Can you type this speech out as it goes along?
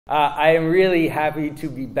I am really happy to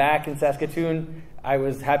be back in Saskatoon. I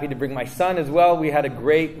was happy to bring my son as well. We had a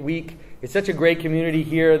great week. It's such a great community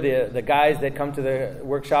here. The guys that come to the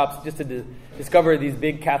workshops just to discover these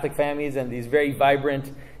big Catholic families and these very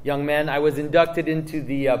vibrant young men. I was inducted into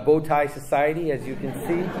the Bowtie Society, as you can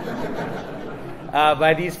see,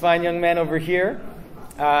 by these fine young men over here.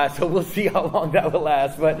 So we'll see how long that will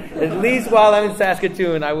last. But at least while I'm in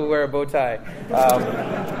Saskatoon, I will wear a bow tie.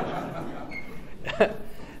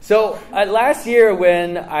 So last year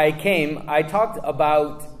when I came, I talked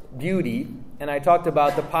about beauty, and I talked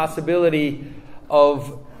about the possibility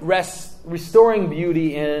of restoring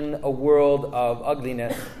beauty in a world of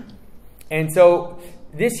ugliness. And so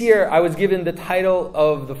this year I was given the title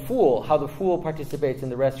of The Fool, how the fool participates in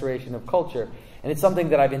the restoration of culture. And it's something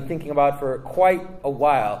that I've been thinking about for quite a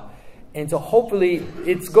while. And so hopefully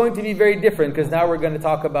it's going to be very different, because now we're going to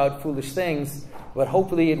talk about foolish things, but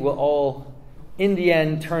hopefully it will all, in the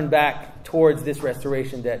end, turn back towards this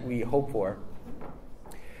restoration that we hope for.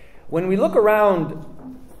 When we look around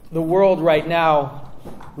the world right now,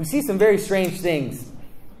 we see some very strange things.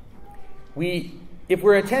 If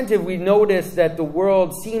we're attentive, we notice that the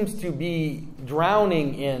world seems to be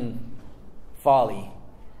drowning in folly,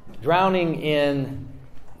 drowning in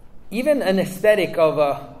even an aesthetic of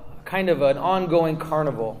a kind of an ongoing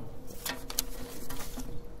carnival.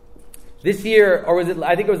 This year, or was it?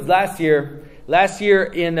 I think it was last year. Last year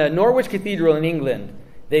in Norwich Cathedral in England,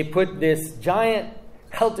 they put this giant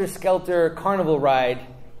helter-skelter carnival ride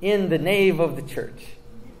in the nave of the church.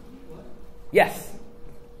 Yes.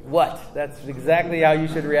 What? That's exactly how you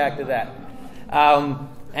should react to that.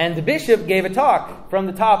 And the bishop gave a talk from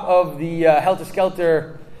the top of the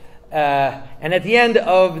helter-skelter, and at the end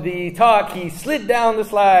of the talk, he slid down the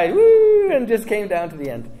slide, woo, and just came down to the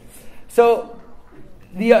end. So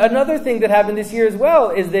another thing that happened this year as well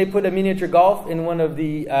is they put a miniature golf in one of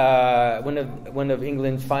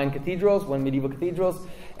England's fine cathedrals, one medieval cathedrals,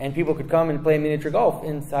 and people could come and play miniature golf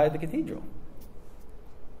inside the cathedral.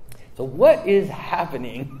 So what is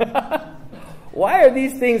happening? Why are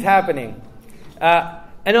these things happening?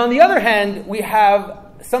 And on the other hand, we have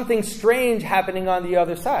something strange happening on the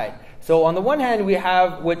other side. So on the one hand, we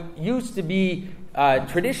have what used to be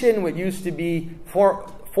tradition, what used to be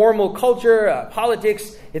formal culture,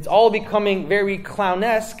 politics. It's all becoming very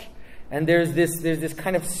clownesque, and there's this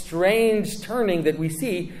kind of strange turning that we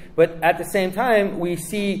see. But at the same time, we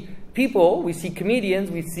see people, we see comedians,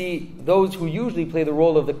 we see those who usually play the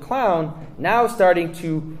role of the clown now starting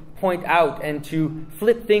to point out and to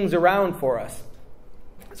flip things around for us.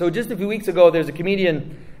 So just a few weeks ago, there's a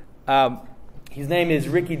comedian, his name is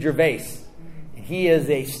Ricky Gervais. He is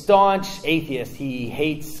a staunch atheist. He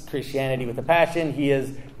hates Christianity with a passion. He is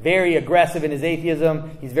very aggressive in his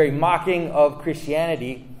atheism. He's very mocking of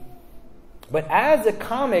Christianity. But as a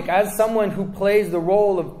comic, as someone who plays the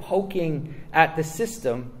role of poking at the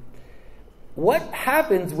system, what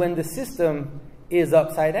happens when the system is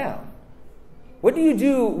upside down? What do you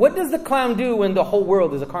do? What does the clown do when the whole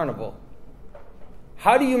world is a carnival?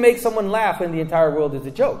 How do you make someone laugh when the entire world is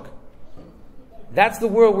a joke? That's the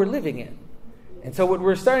world we're living in. And so what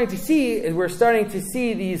we're starting to see is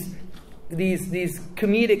these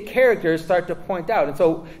comedic characters start to point out. And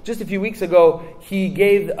so just a few weeks ago, he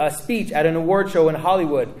gave a speech at an award show in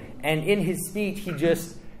Hollywood. And in his speech, he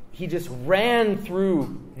just ran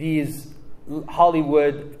through these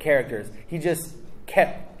Hollywood characters. He just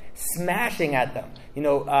kept smashing at them,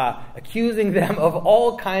 accusing them of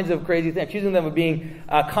all kinds of crazy things, accusing them of being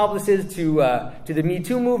accomplices to the Me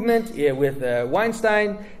Too movement with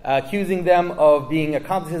Weinstein, accusing them of being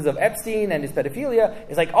accomplices of Epstein and his pedophilia.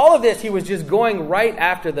 It's like all of this, he was just going right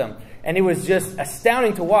after them, and it was just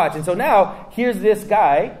astounding to watch. And so now here's this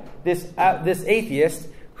guy, this atheist,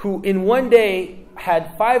 who in one day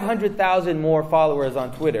had 500,000 more followers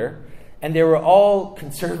on Twitter. And they were all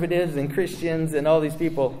conservatives and Christians and all these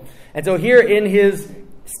people. And so here he's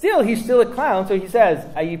still a clown. So he says,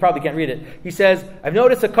 you probably can't read it. He says, I've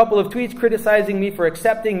noticed a couple of tweets criticizing me for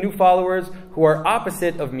accepting new followers who are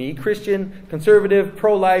opposite of me, Christian, conservative,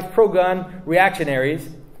 pro-life, pro-gun, reactionaries.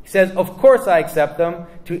 He says, of course I accept them.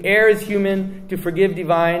 To err is human, to forgive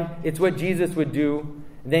divine. It's what Jesus would do.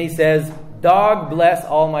 And then he says, dog bless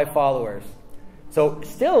all my followers. So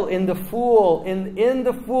still in the fool's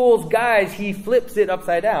guise, he flips it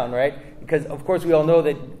upside down, right? Because of course we all know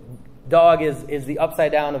that dog is the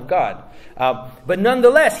upside down of God. But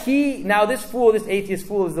nonetheless, this atheist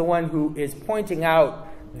fool is the one who is pointing out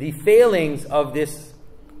the failings of this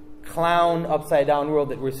clown upside down world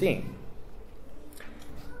that we're seeing.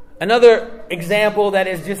 Another example that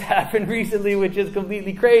has just happened recently, which is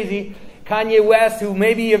completely crazy, Kanye West, who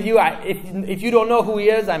maybe of you, if you don't know who he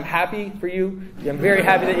is, I'm happy for you. I'm very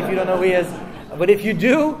happy that if you don't know who he is. But if you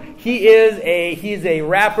do, he's a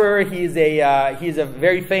rapper. He's a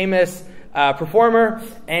very famous performer,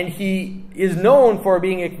 and he is known for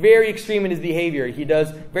being very extreme in his behavior. He does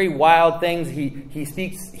very wild things.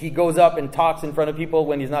 He goes up and talks in front of people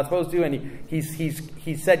when he's not supposed to, and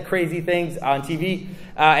he said crazy things on TV,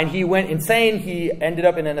 and he went insane. He ended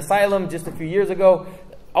up in an asylum just a few years ago.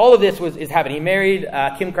 All of this is happening. He married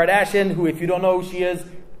Kim Kardashian, who, if you don't know who she is,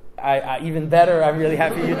 even better. I'm really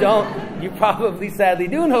happy you don't. You probably sadly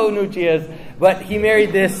do know who she is, but he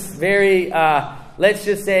married this very let's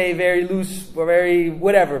just say very loose or very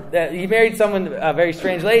whatever. He married a very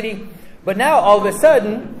strange lady. But now all of a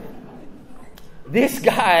sudden, this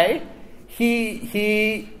guy,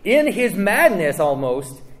 he in his madness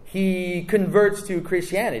almost, he converts to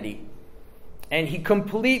Christianity. And he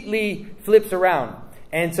completely flips around.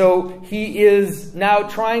 And so he is now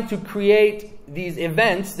trying to create these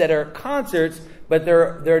events that are concerts, but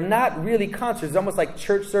they're not really concerts. It's almost like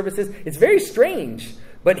church services. It's very strange.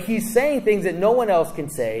 But he's saying things that no one else can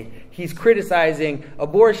say. He's criticizing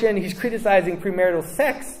abortion. He's criticizing premarital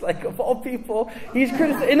sex, like of all people. He's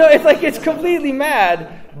criticizing. It's like it's completely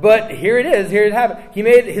mad. But here it is. Here it happened.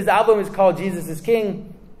 His album is called Jesus is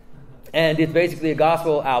King, and it's basically a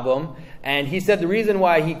gospel album. And he said the reason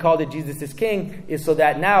why he called it Jesus is King is so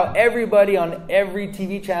that now everybody on every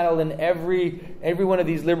TV channel and every one of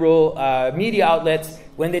these liberal media outlets,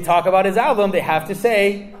 when they talk about his album, they have to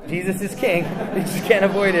say Jesus is King. They just can't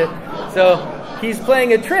avoid it. So he's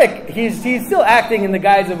playing a trick. He's still acting in the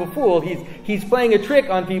guise of a fool. He's playing a trick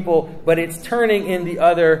on people, but it's turning in the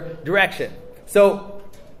other direction. So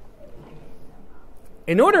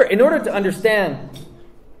in order to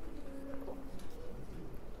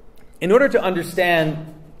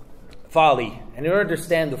understand folly, and in order to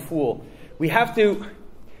understand the fool, we have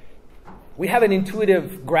an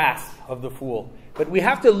intuitive grasp of the fool. But we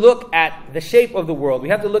have to look at the shape of the world. We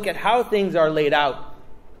have to look at how things are laid out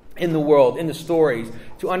in the world, in the stories,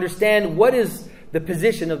 to understand what is the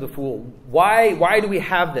position of the fool. Why do we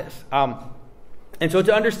have this? And so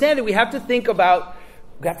to understand it, we have to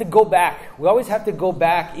go back. We always have to go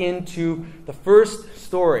back into the first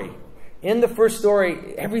story. In the first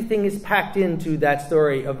story, everything is packed into that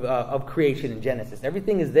story of creation in Genesis.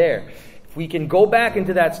 Everything is there. If we can go back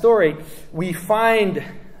into that story, we find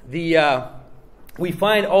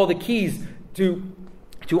all the keys to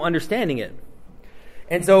understanding it.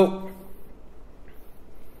 And so,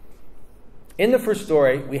 in the first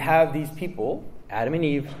story, we have these people, Adam and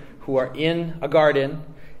Eve, who are in a garden.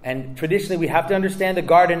 And traditionally, we have to understand the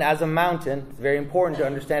garden as a mountain. It's very important to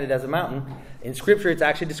understand it as a mountain. In Scripture, it's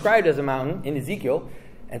actually described as a mountain in Ezekiel.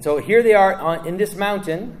 And so here they are in this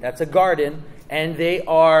mountain. That's a garden. And they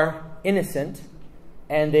are innocent.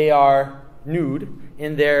 And they are nude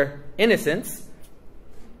in their innocence.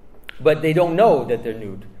 But they don't know that they're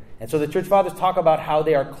nude. And so the church fathers talk about how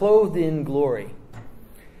they are clothed in glory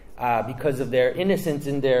because of their innocence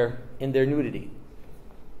in their nudity.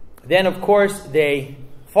 Then, of course, they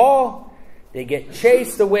fall. They get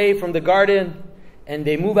chased away from the garden. And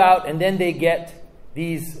they move out, and then they get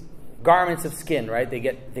these garments of skin, right? They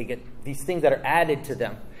get these things that are added to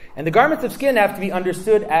them. And the garments of skin have to be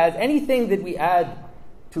understood as anything that we add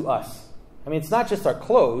to us. I mean, it's not just our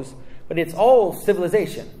clothes, but it's all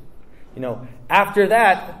civilization. After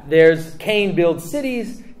that, there's Cain builds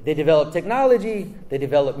cities. They develop technology. They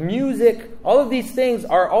develop music. All of these things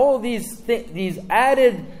are all these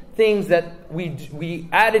added things that we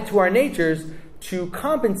added to our natures to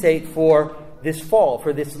compensate for this fall,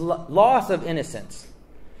 for this loss of innocence.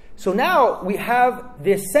 So now we have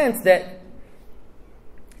this sense that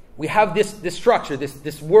we have this structure,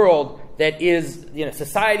 this world that is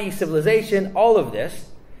society, civilization, all of this.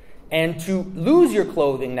 And to lose your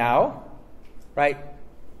clothing now, right,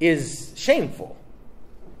 is shameful.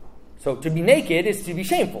 So to be naked is to be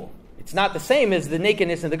shameful. It's not the same as the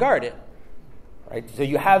nakedness in the garden. Right? So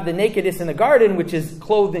you have the nakedness in the garden, which is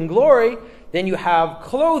clothed in glory. Then you have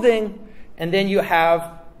clothing. And then you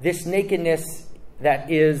have this nakedness that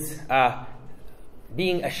is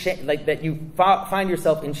being ashamed, like that you find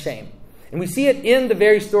yourself in shame. And we see it in the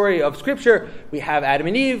very story of Scripture. We have Adam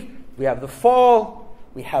and Eve. We have the fall.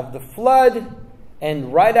 We have the flood.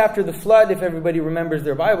 And right after the flood, if everybody remembers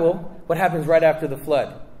their Bible, what happens right after the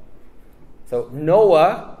flood? So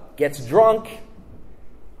Noah gets drunk,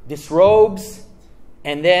 disrobes,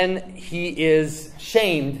 and then he is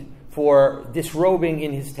shamed for disrobing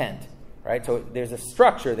in his tent. Right, so there's a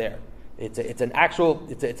structure there. It's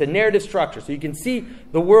a narrative structure. So you can see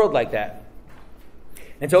the world like that.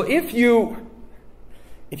 And so if you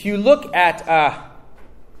if you look at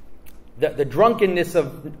the drunkenness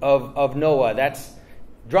of Noah,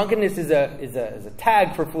 drunkenness is a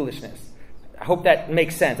tag for foolishness. I hope that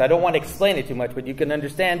makes sense. I don't want to explain it too much, but you can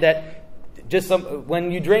understand that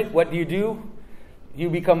when you drink, what do? You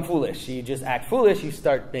become foolish. You just act foolish. You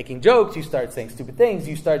start making jokes. You start saying stupid things.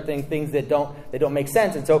 You start saying things that don't make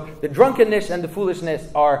sense. And so the drunkenness and the foolishness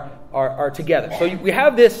are together. So we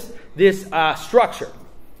have this structure.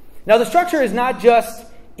 Now the structure is not just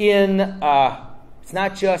in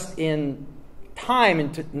time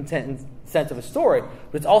in sense of a story,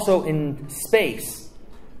 but it's also in space.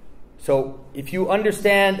 So if you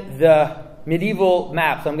understand the medieval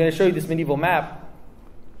map, so I'm going to show you this medieval map.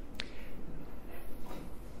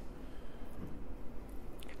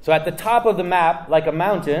 So at the top of the map, like a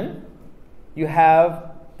mountain, you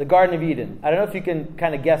have the Garden of Eden. I don't know if you can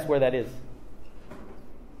kind of guess where that is.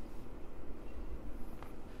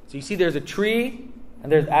 So you see there's a tree,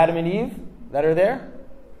 and there's Adam and Eve that are there.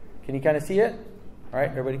 Can you kind of see it? All right,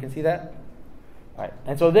 everybody can see that? All right,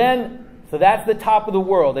 and so that's the top of the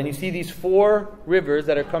world, and you see these 4 rivers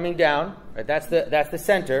that are coming down. Right, that's the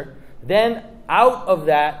center. Then out of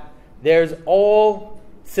that, there's all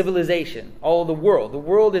civilization, all the world. The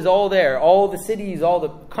world is all there. All the cities, all the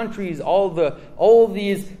countries, all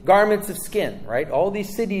these garments of skin, right? All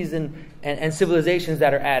these cities and civilizations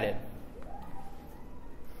that are added.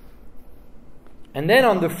 And then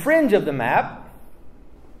on the fringe of the map,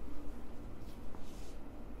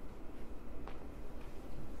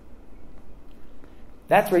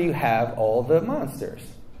 that's where you have all the monsters,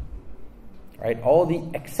 right? All the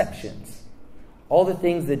exceptions, all the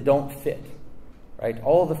things that don't fit. Right?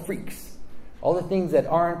 All the freaks, all the things that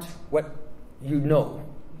aren't what you know.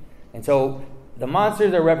 And so the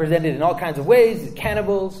monsters are represented in all kinds of ways.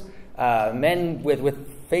 Cannibals, men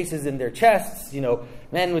with faces in their chests,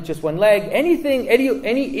 men with just one leg, any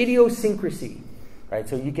idiosyncrasy. Right?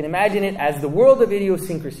 So you can imagine it as the world of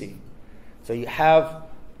idiosyncrasy. So you have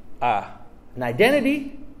an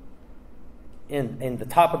identity in the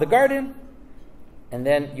top of the garden, and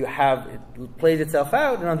then it plays itself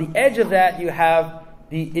out, and on the edge of that you have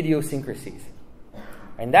the idiosyncrasies.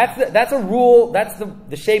 And that's a rule, that's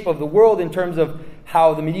the shape of the world in terms of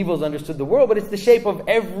how the medievals understood the world, but it's the shape of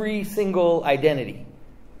every single identity.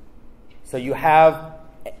 So you have,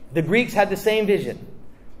 the Greeks had the same vision.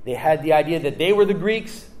 They had the idea that they were the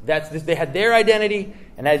Greeks, they had their identity,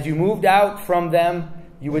 and as you moved out from them,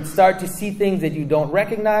 you would start to see things that you don't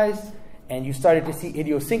recognize, and you started to see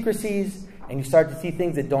idiosyncrasies, and you start to see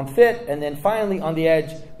things that don't fit, and then finally on the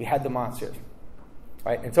edge we had the monsters.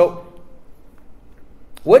 Right? And so,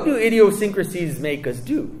 what do idiosyncrasies make us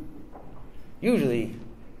do? Usually,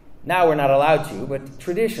 now we're not allowed to, but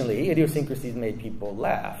traditionally idiosyncrasies made people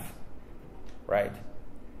laugh. Right?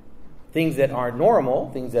 Things that aren't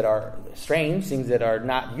normal, things that are strange, things that are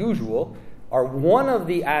not usual, are one of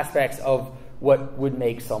the aspects of what would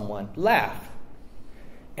make someone laugh.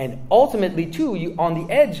 And ultimately, too, on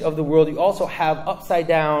the edge of the world, you also have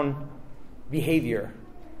upside-down behavior.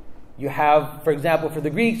 You have, for example, for the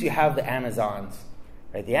Greeks, you have the Amazons.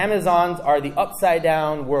 Right? The Amazons are the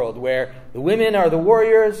upside-down world, where the women are the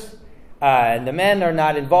warriors, and the men are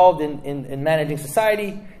not involved in managing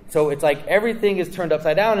society. So it's like everything is turned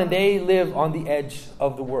upside down, and they live on the edge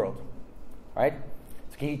of the world. Right?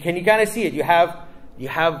 So can you kind of see it? You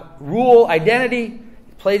have rule, identity,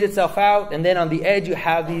 plays itself out, and then on the edge you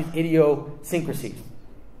have these idiosyncrasies.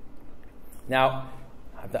 Now,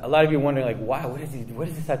 a lot of you are wondering, like, wow, what does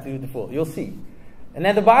this have to do with the fool? You'll see. And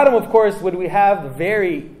at the bottom, of course, what do we have? The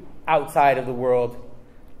very outside of the world,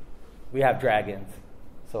 we have dragons.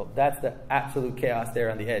 So that's the absolute chaos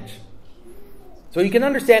there on the edge. So you can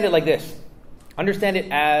understand it like this. Understand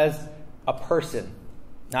it as a person,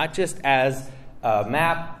 not just as a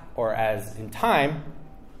map or as in time.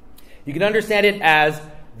 You can understand it as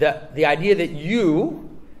the idea that you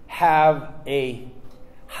have a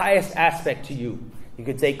highest aspect to you. You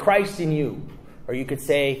could say Christ in you, or you could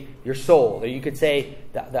say your soul, or you could say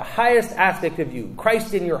the highest aspect of you,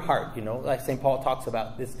 Christ in your heart, like St. Paul talks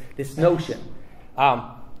about this notion.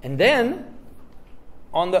 And then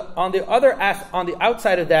on the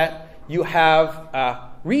outside of that, you have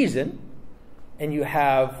reason, and you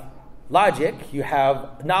have logic, you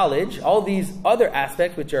have knowledge, all these other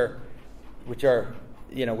aspects which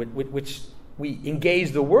we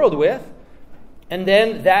engage the world with, and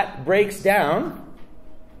then that breaks down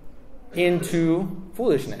into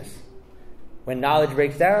foolishness. When knowledge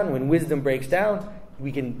breaks down, when wisdom breaks down,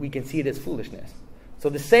 we can see it as foolishness. So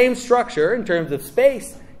the same structure in terms of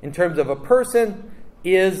space, in terms of a person,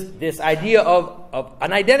 is this idea of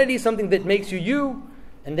an identity, something that makes you you,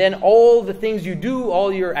 and then all the things you do,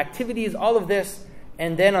 all your activities, all of this,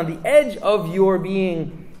 and then on the edge of your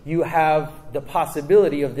being, you have the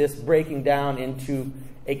possibility of this breaking down into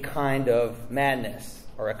a kind of madness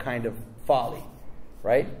or a kind of folly,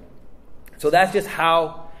 right? So that's just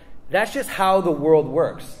how the world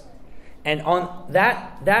works. And on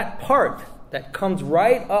that part that comes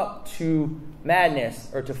right up to madness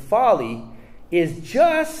or to folly is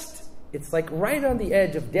it's like right on the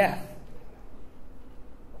edge of death.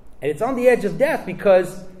 And it's on the edge of death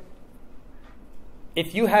because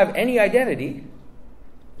if you have any identity,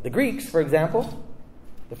 the Greeks, for example,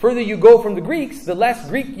 the further you go from the Greeks, the less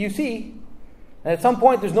Greek you see. And at some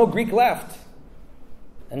point, there's no Greek left.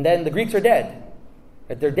 And then the Greeks are dead.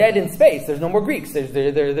 But they're dead in space. There's no more Greeks.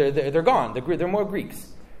 They're gone. There are more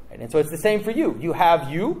Greeks. Right? And so it's the same for you. You have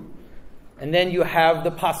you, and then you have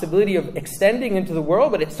the possibility of extending into the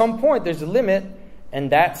world, but at some point, there's a limit, and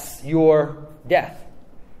that's your death.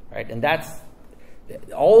 Right? And that's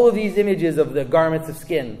all of these images of the garments of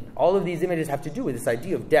skin, all of these images have to do with this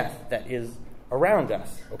idea of death that is around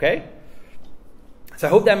us, okay? So I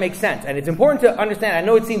hope that makes sense. And it's important to understand, I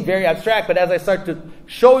know it seems very abstract, but as I start to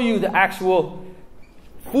show you the actual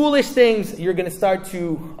foolish things, you're going to start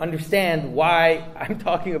to understand why I'm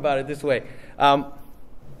talking about it this way. And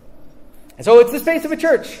so it's the space of a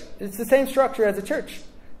church. It's the same structure as a church.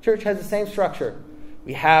 Church has the same structure.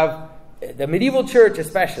 We have the medieval church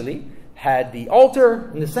especially had the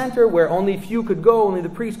altar in the center where only few could go, only the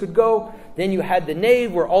priest could go. Then you had the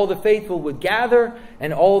nave where all the faithful would gather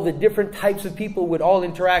and all the different types of people would all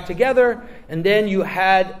interact together. And then you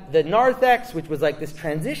had the narthex, which was like this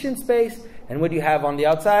transition space. And what do you have on the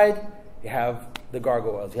outside? You have the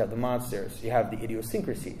gargoyles, you have the monsters, you have the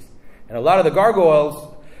idiosyncrasies. And a lot of the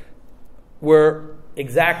gargoyles were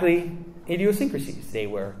exactly idiosyncrasies. They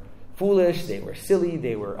were foolish, they were silly,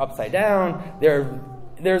 they were upside down.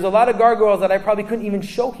 There's a lot of gargoyles that I probably couldn't even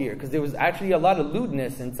show here because there was actually a lot of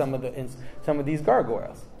lewdness in some of these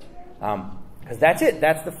gargoyles. Because that's it.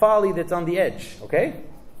 That's the folly that's on the edge. Okay?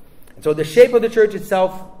 And so the shape of the church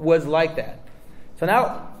itself was like that. So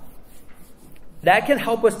now, that can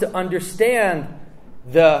help us to understand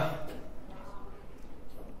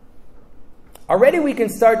already we can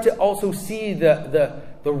start to also see the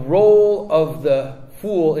role of the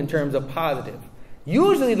fool in terms of positive.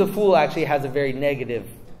 Usually the fool actually has a very negative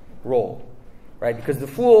role, right? Because the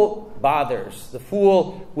fool bothers. The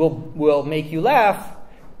fool will make you laugh.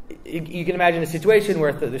 You can imagine a situation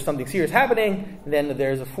where there's something serious happening, and then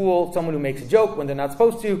there's a fool, someone who makes a joke when they're not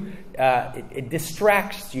supposed to. It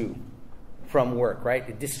distracts you from work, right?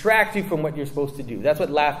 It distracts you from what you're supposed to do. That's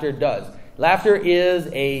what laughter does. Laughter is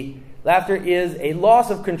a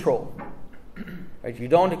loss of control, right?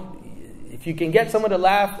 If you can get someone to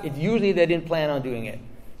laugh, it's usually they didn't plan on doing it,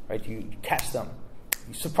 right? You catch them,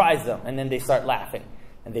 you surprise them, and then they start laughing,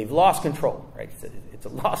 and they've lost control, right? It's a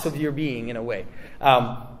loss of your being in a way.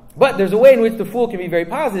 But there's a way in which the fool can be very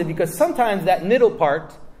positive because sometimes that middle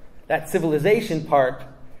part, that civilization part,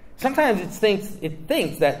 sometimes it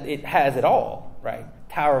thinks that it has it all, right?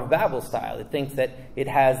 Tower of Babel style. It thinks that it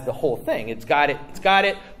has the whole thing. It's got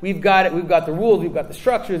it. We've got the rules. We've got the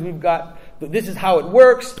structures. This is how it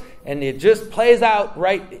works. And it just plays out,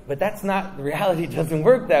 right? But that's not, the reality doesn't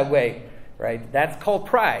work that way, right? That's called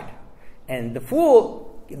pride. And the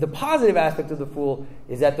fool, the positive aspect of the fool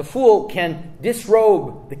is that the fool can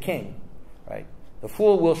disrobe the king, right? The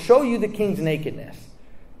fool will show you the king's nakedness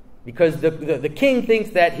because the king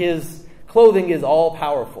thinks that his clothing is all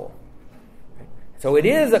powerful. So it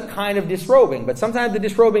is a kind of disrobing, but sometimes the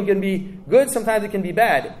disrobing can be good, sometimes it can be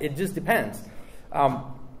bad. It just depends.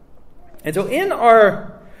 And so in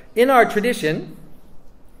our tradition,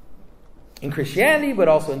 in Christianity, but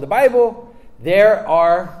also in the Bible, there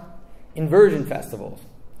are inversion festivals.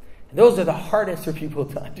 And those are the hardest for people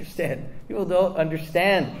to understand. People don't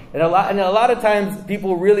understand. And a lot of times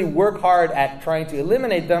people really work hard at trying to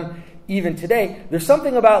eliminate them, even today. There's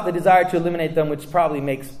something about the desire to eliminate them which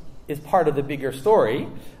probably is part of the bigger story.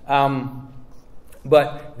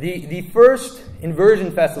 But the first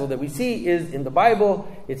inversion festival that we see is in the Bible.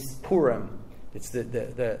 It's Purim. It's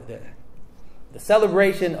the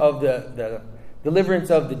celebration of the deliverance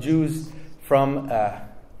of the Jews from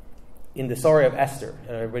in the story of Esther.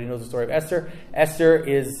 Everybody knows the story of Esther. Esther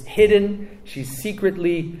is hidden. She's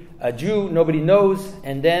secretly a Jew. Nobody knows.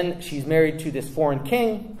 And then she's married to this foreign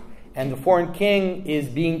king. And the foreign king is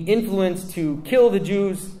being influenced to kill the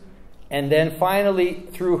Jews. And then finally,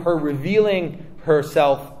 through her revealing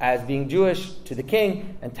herself as being Jewish to the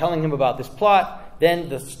king and telling him about this plot, then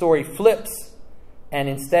the story flips. And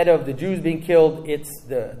instead of the Jews being killed, it's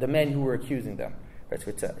the men who were accusing them. Right? So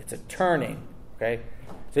it's a turning. Okay?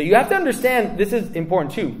 So you have to understand, this is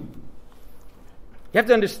important too. You have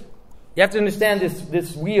to understand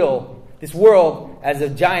this wheel, this world as a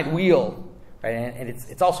giant wheel, right? And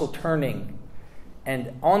it's also turning.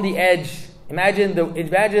 And on the edge, imagine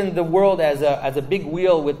the world as a big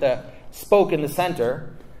wheel with a spoke in the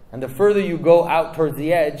center. And the further you go out towards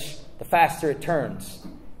the edge, the faster it turns.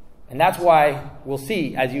 And that's why we'll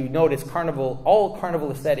see, as you notice, all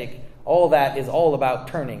carnival aesthetic, all that is all about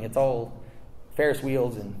turning. It's all Ferris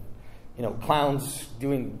wheels and clowns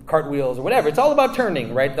doing cartwheels or whatever. It's all about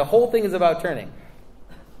turning, right? The whole thing is about turning.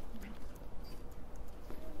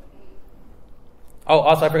 Oh,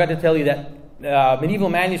 also I forgot to tell you that medieval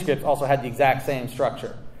manuscripts also had the exact same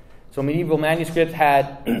structure. So medieval manuscripts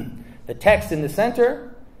had the text in the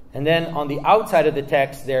center, and then on the outside of the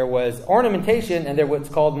text there was ornamentation, and there was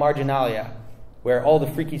what's called marginalia, where all the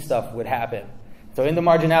freaky stuff would happen. So in the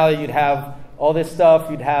marginalia you'd have all this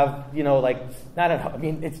stuff. You'd have,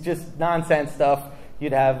 it's just nonsense stuff.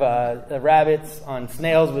 You'd have rabbits on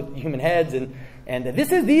snails with human heads, and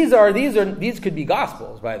these could be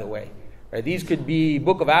gospels, by the way. Right? These could be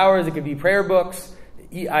Book of Hours. It could be prayer books.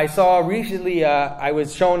 I saw recently. I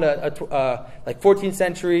was shown a 14th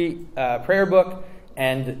century prayer book,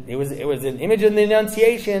 and it was an image of the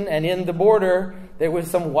Annunciation, and in the border there was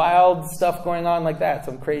some wild stuff going on like that,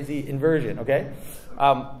 some crazy inversion. Okay.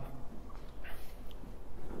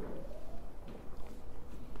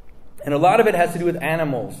 And a lot of it has to do with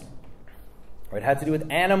animals. Or it has to do with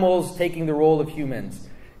animals taking the role of humans.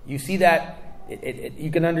 You see that, you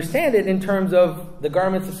can understand it in terms of the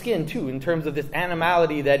garments of skin too, in terms of this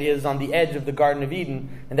animality that is on the edge of the Garden of Eden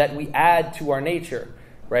and that we add to our nature,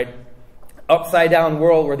 right? Upside down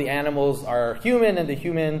world where the animals are human and the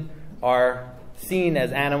human are seen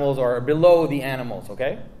as animals or below the animals,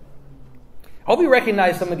 okay? I hope you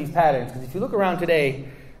recognize some of these patterns, because if you look around today,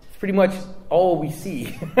 it's pretty much all we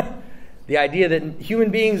see. The idea that human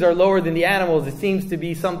beings are lower than the animals, it seems to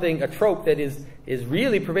be a trope that is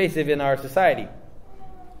really pervasive in our society.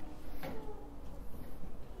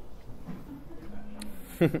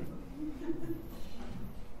 All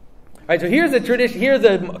right, so here's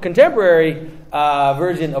a contemporary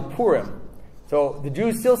version of Purim. So the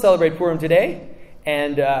Jews still celebrate Purim today,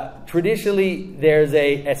 and traditionally there's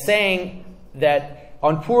a saying that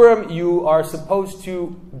on Purim you are supposed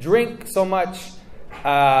to drink so much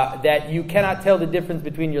that you cannot tell the difference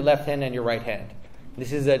between your left hand and your right hand.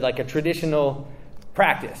 This is like a traditional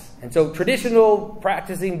practice. And so traditional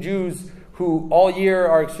practicing Jews who all year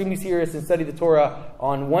are extremely serious and study the Torah,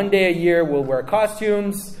 on one day a year will wear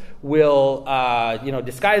costumes, will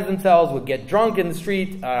disguise themselves, will get drunk in the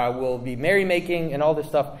street, will be merrymaking, and all this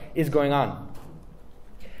stuff is going on.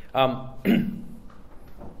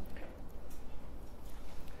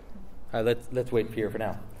 Let's wait here for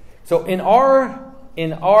now. So in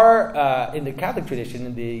the Catholic tradition,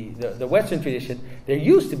 in the Western tradition, there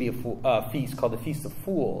used to be a feast called the Feast of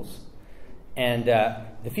Fools. And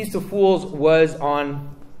the Feast of Fools was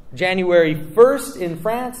on January 1st in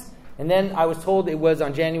France, and then I was told it was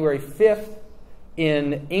on January 5th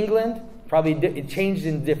in England. Probably it changed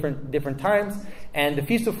in different times. And the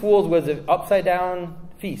Feast of Fools was an upside-down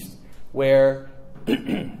feast where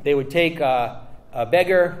they would take a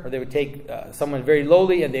beggar, or they would take someone very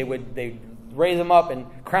lowly, and they'd raise him up and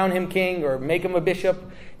crown him king or make him a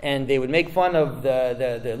bishop, and they would make fun of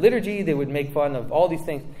the liturgy. They would make fun of all these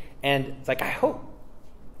things. And it's like, I hope.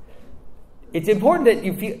 It's important that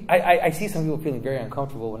you feel, I see some people feeling very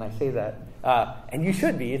uncomfortable when I say that. And you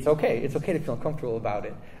should be. It's okay. It's okay to feel uncomfortable about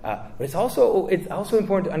it. But it's also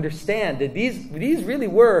important to understand that these really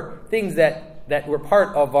were things that were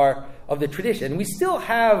part of the tradition. And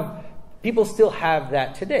people still have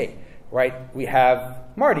that today, right? We have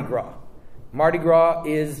Mardi Gras. Mardi Gras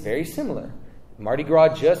is very similar. Mardi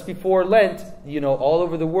Gras, just before Lent, all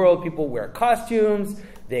over the world, people wear costumes.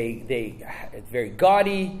 It's very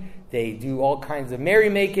gaudy. They do all kinds of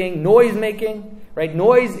merrymaking, noise making, right?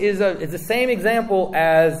 Noise is the same example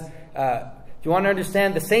as, if you want to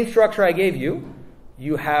understand the same structure I gave you,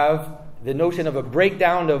 you have the notion of a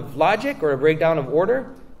breakdown of logic or a breakdown of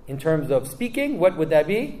order in terms of speaking. What would that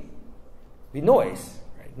be? Be noise.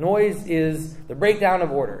 Right? Noise is the breakdown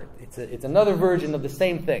of order. It's another version of the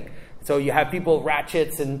same thing. So you have people,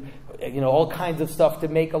 ratchets and all kinds of stuff to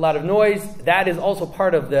make a lot of noise. That is also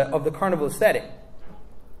part of the carnival aesthetic.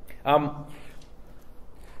 And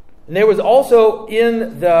there was also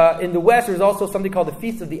in the West, there was also something called the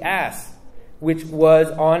Feast of the Ass, which was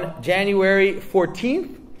on January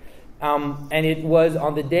 14th, and it was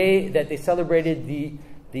on the day that they celebrated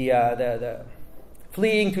the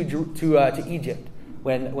fleeing to Egypt,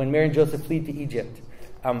 when Mary and Joseph fled to Egypt.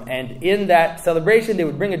 And in that celebration, they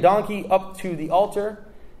would bring a donkey up to the altar,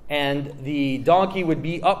 and the donkey would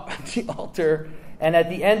be up at the altar. And at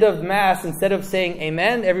the end of Mass, instead of saying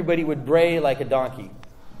amen, everybody would bray like a donkey.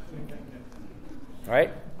 All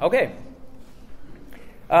right? Okay.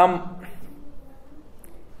 All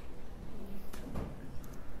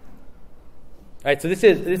right, so this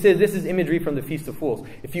is imagery from the Feast of Fools.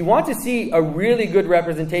 If you want to see a really good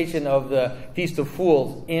representation of the Feast of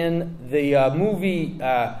Fools in the movie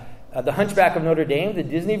The Hunchback of Notre Dame, the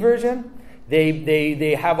Disney version,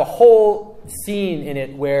 they have a whole scene in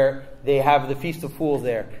it where they have the Feast of Fools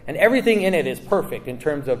there, and everything in it is perfect in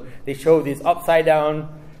terms of they show these upside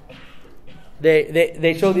down.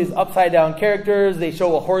 They show these upside down characters. They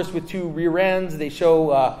show a horse with two rear ends. They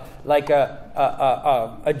show like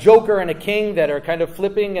a joker and a king that are kind of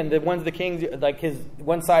flipping, and one's the king, like his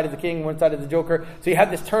one side is the king, one side is the joker. So you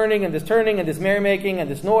have this turning and this merrymaking and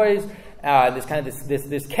this noise, this kind of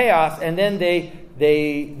this chaos, and then they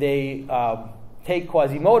take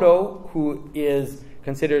Quasimodo, who is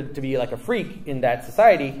considered to be like a freak in that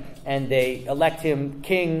society, and they elect him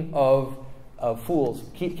king of fools,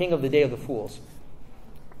 king of the Day of the Fools.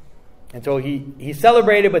 And so he's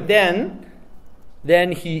celebrated, but then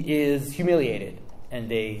he is humiliated, and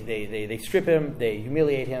they strip him, they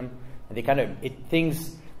humiliate him, and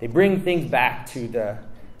they bring things back to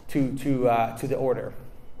the order.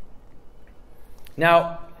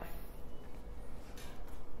 Now,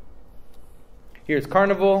 here's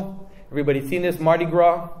Carnival. Everybody's seen this, Mardi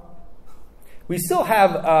Gras. We still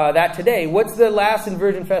have that today. What's the last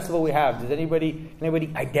inversion festival we have? Does anybody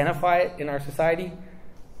identify it in our society?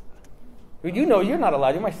 You know, you're not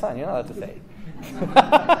allowed. You're my son. You're not allowed to say.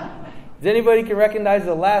 Does anybody can recognize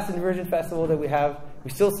the last inversion festival that we have?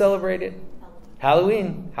 We still celebrate it.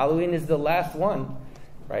 Halloween. Halloween is the last one,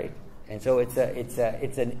 right? And so it's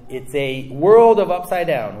a world of upside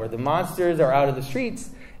down where the monsters are out of the streets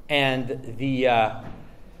and the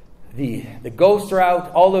ghosts are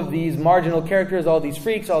out. All of these marginal characters, all these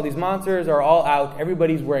freaks, all these monsters are all out.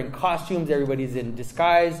 Everybody's wearing costumes. Everybody's in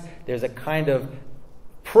disguise. There's a kind of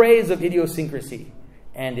praise of idiosyncrasy,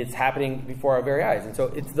 and it's happening before our very eyes. And so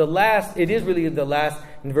it is really the last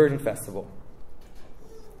inversion festival.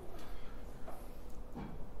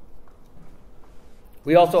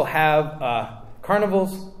 We also have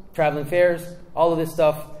carnivals, traveling fairs, all of this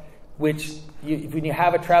stuff, which when you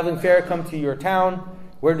have a traveling fair come to your town,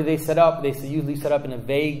 where do they set up? They usually set up in a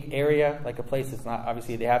vague area, like a place that's not,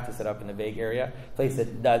 obviously they have to set up in a vague area, a place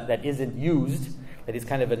that isn't used, that is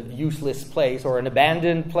kind of a useless place, or an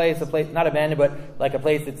abandoned place, not abandoned, but like a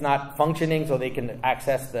place that's not functioning so they can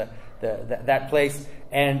access that place.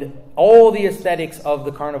 And all the aesthetics of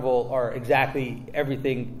the carnival are exactly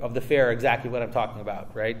everything of the fair, exactly what I'm talking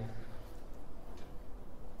about, right?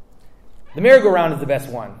 The merry-go-round is the best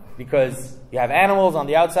one because you have animals on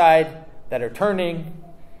the outside that are turning,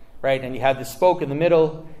 right? And you have this spoke in the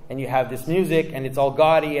middle, and you have this music, and it's all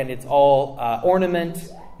gaudy, and it's all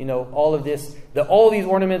ornament. You know, all of this, all these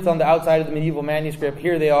ornaments on the outside of the medieval manuscript,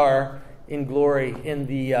 here they are in glory in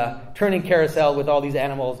the turning carousel with all these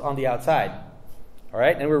animals on the outside. All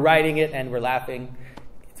right? And we're riding it, and we're laughing.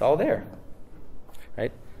 It's all there.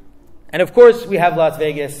 Right? And of course, we have Las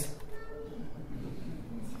Vegas.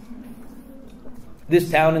 This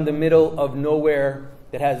town in the middle of nowhere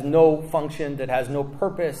that has no function, that has no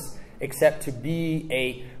purpose, except to be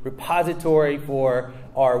a repository for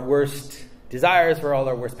our worst desires, for all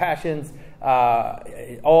our worst passions,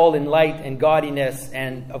 all in light and gaudiness,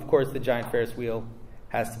 and of course the giant Ferris wheel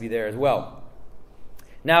has to be there as well.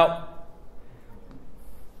 Now,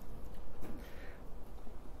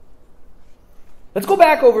 let's go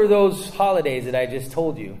back over those holidays that I just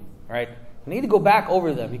told you, all right? We need to go back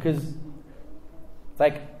over them because it's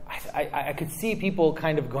like, I could see people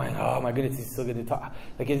kind of going, oh my goodness, he's still going to talk.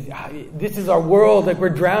 Like, this is our world. Like, we're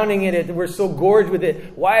drowning in it. We're so gorged with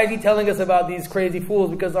it. Why is he telling us about these crazy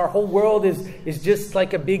fools? Because our whole world is just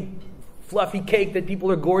like a big fluffy cake that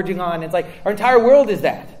people are gorging on. It's like our entire world is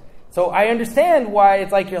that. So I understand why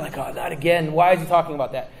it's like, you're like, oh, not again. Why is he talking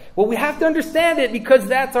about that? Well, we have to understand it because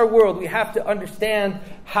that's our world. We have to understand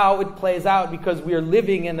how it plays out because we are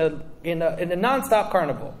living in a nonstop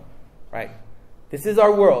carnival, right? This is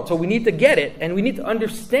our world. So we need to get it, and we need to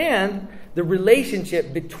understand the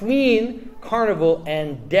relationship between carnival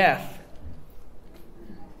and death.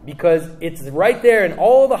 Because it's right there in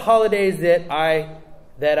all the holidays that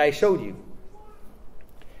I showed you.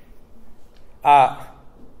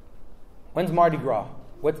 When's Mardi Gras?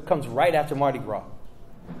 What comes right after Mardi Gras?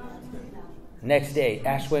 Next day,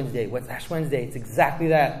 Ash Wednesday. What's Ash Wednesday? It's exactly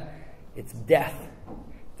that. It's death.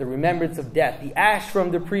 the remembrance of death. The ash from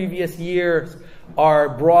the previous years are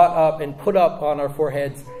brought up and put up on our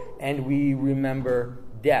foreheads, and we remember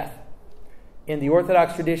death. In the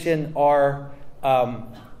Orthodox tradition, our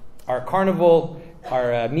carnival,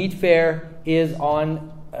 our meat fair, is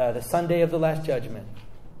on the Sunday of the Last Judgment.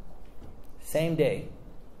 Same day.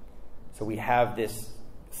 So we have this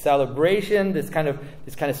celebration, this kind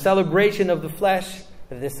of celebration of the flesh,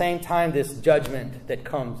 but at the same time, this judgment that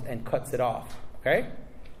comes and cuts it off. Okay?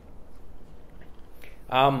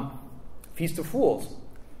 Feast of Fools.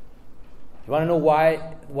 You want to know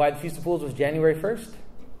why the Feast of Fools was January 1st?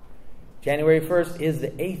 January 1st is the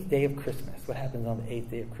 8th day of Christmas. What happens on the 8th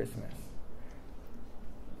day of Christmas?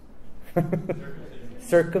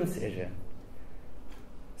 Circumcision.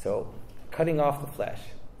 So, cutting off the flesh.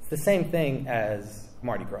 It's the same thing as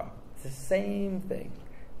Mardi Gras. It's the same thing.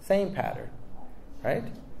 Same pattern. Right?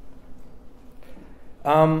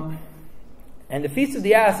 And the Feast of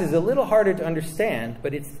the Ass is a little harder to understand,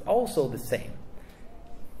 but it's also the same.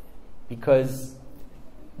 Because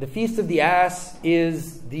the Feast of the Ass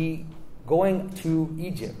is the going to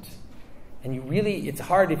Egypt. And it's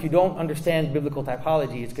hard if you don't understand biblical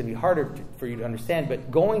typology, it's going to be harder for you to understand, but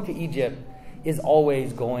going to Egypt is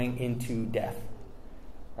always going into death.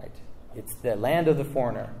 Right? It's the land of the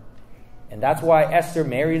foreigner. And that's why Esther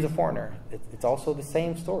marries a foreigner. It's also the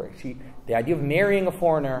same story. The idea of marrying a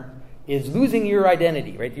foreigner is losing your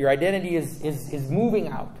identity, right? Your identity is moving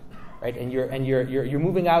out, right? And you're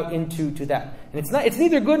moving out into that. And it's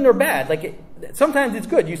neither good nor bad. Sometimes it's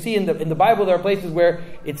good. You see in the Bible there are places where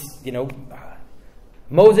it's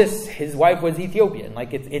Moses, his wife was Ethiopian.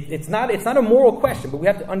 It's not a moral question, but we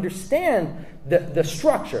have to understand the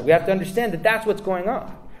structure. We have to understand that that's what's going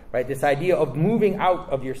on, right? This idea of moving out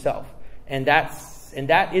of yourself, and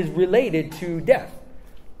that is related to death.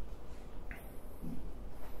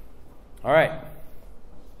 All right.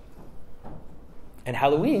 And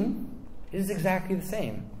Halloween is exactly the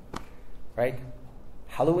same, right?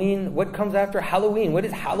 Halloween, what comes after Halloween? What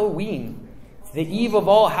is Halloween? It's the Eve of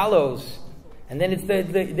All Hallows. And then it's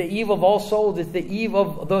the Eve of All Souls. It's the Eve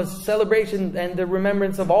of the celebration and the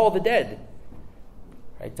remembrance of all the dead.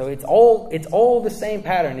 Right? So it's all the same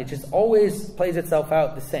pattern. It just always plays itself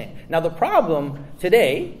out the same. Now the problem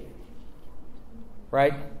today,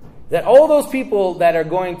 right, that all those people that are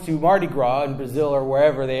going to Mardi Gras in Brazil or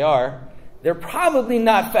wherever they are, they're probably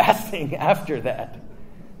not fasting after that.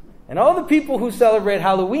 And all the people who celebrate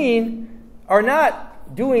Halloween are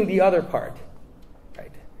not doing the other part.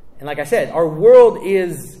 Right? And like I said, our world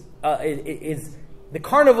is the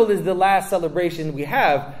carnival is the last celebration we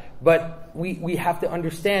have, but we have to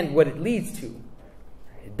understand what it leads to.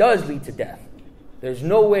 It does lead to death. There's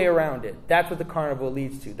no way around it. That's what the carnival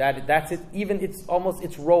leads to. That's it. Even its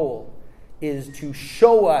role is to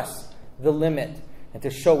show us the limit and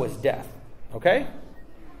to show us death. Okay?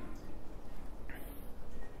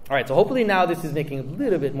 All right. So hopefully now this is making a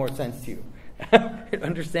little bit more sense to you,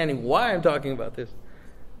 understanding why I'm talking about this.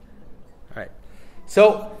 All right.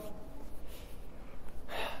 So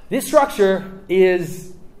this structure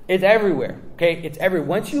is everywhere. Okay, it's everywhere.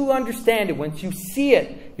 Once you understand it, once you see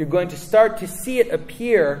it, you're going to start to see it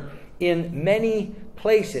appear in many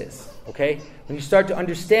places. Okay, when you start to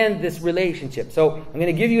understand this relationship. So I'm going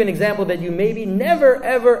to give you an example that you maybe never,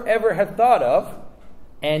 ever, ever have thought of,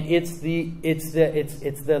 and it's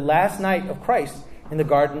the last night of Christ in the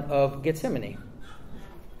Garden of Gethsemane.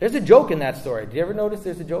 There's a joke in that story. Did you ever notice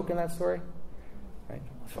there's a joke in that story? Right.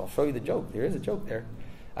 So I'll show you the joke. There is a joke there.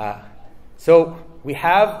 So we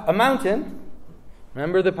have a mountain.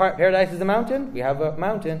 Remember the paradise is a mountain? We have a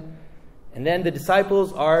mountain. And then the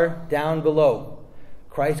disciples are down below.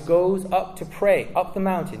 Christ goes up to pray, up the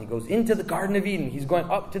mountain. He goes into the Garden of Eden. He's going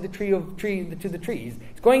up to the tree. He's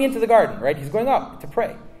going into the garden, right? He's going up to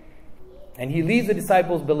pray. And he leaves the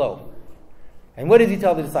disciples below. And what does he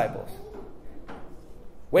tell the disciples?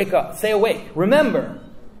 Wake up, stay awake, remember.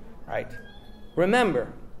 Right?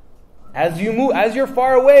 Remember. As you're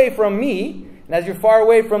far away from me, and as you're far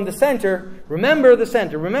away from the center, remember the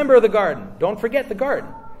center, remember the garden. Don't forget the garden.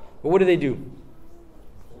 But what do?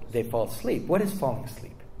 They fall asleep. What is falling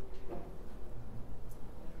asleep?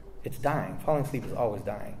 It's dying. Falling asleep is always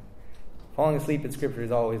dying. Falling asleep in Scripture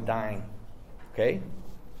is always dying. Okay?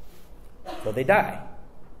 So they die.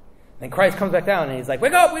 Then Christ comes back down and he's like,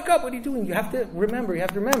 wake up, what are you doing? You have to remember.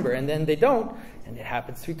 And then they don't. And it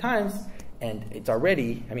happens 3 times. And it's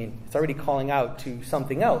already calling out to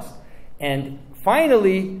something else. And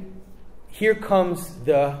finally, here comes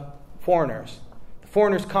the foreigners. The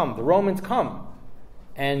foreigners come. The Romans come.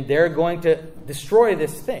 And they're going to destroy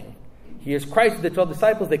this thing. Here's Christ with the 12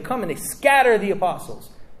 disciples. They come and they scatter the apostles.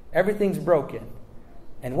 Everything's broken.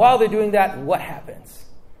 And while they're doing that, what happens?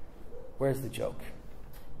 Where's the joke?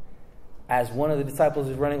 As one of the disciples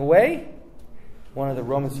is running away, one of the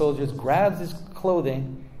Roman soldiers grabs his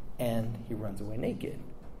clothing and he runs away naked.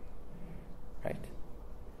 Right?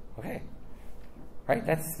 Okay. Right?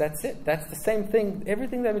 That's it. That's the same thing.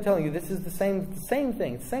 Everything that I've been telling you, this is the same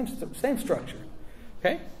thing, same structure.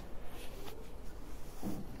 Okay?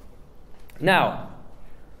 Now,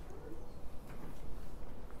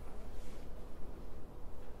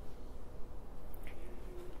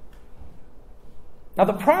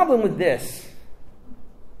 the problem with this,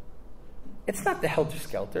 it's not the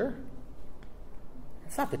helter-skelter.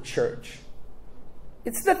 It's not the church.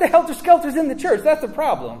 It's that the helter-skelter's in the church. That's the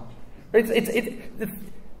problem. The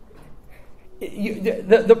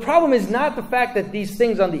problem is not the fact that these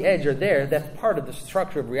things on the edge are there. That's part of the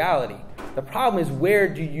structure of reality. The problem is, where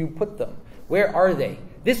do you put them? Where are they?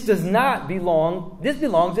 This does not belong. This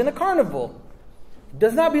belongs in a carnival. It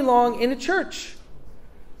does not belong in a church.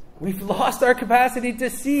 We've lost our capacity to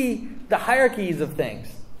see the hierarchies of things.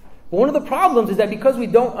 But one of the problems is that because we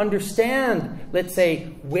don't understand, let's say,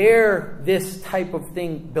 where this type of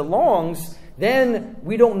thing belongs, then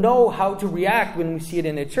we don't know how to react when we see it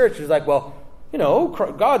in a church. It's like, well, you know,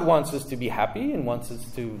 God wants us to be happy and wants us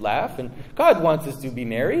to laugh, and God wants us to be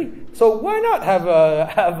merry. So why not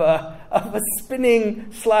have a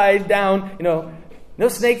spinning slide down? You know, no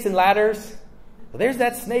snakes and ladders. Well, there's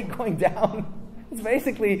that snake going down. It's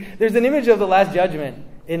basically, there's an image of the Last Judgment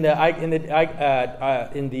in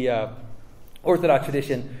the Orthodox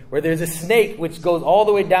tradition where there's a snake which goes all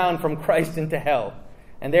the way down from Christ into hell.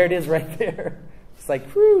 And there it is right there. It's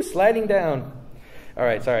like, whoo, sliding down. All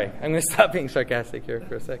right, sorry. I'm going to stop being sarcastic here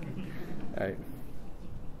for a second.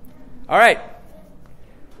 All right.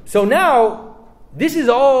 So now, this is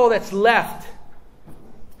all that's left.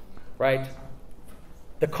 Right?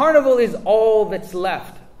 The carnival is all that's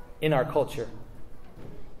left in our culture.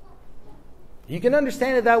 You can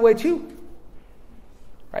understand it that way too.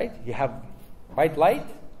 Right? You have white light,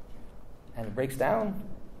 and it breaks down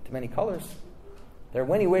to many colors. There are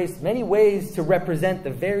many ways to represent the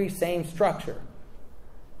very same structure.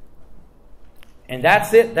 And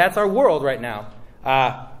that's it. That's our world right now.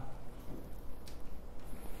 How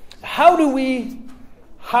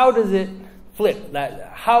does it flip?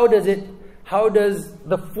 How does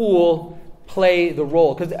the fool play the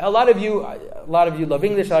role? Because a lot of you love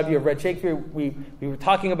English. A lot of you have read Shakespeare. We were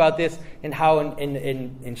talking about this and how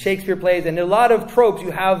in Shakespeare plays and in a lot of tropes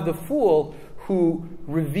you have the fool who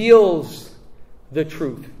reveals the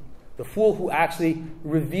truth. The fool who actually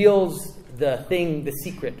reveals the thing, the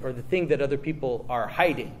secret, or the thing that other people are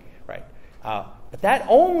hiding, right? But that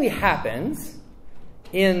only happens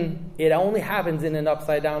in an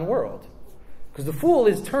upside down world, because the fool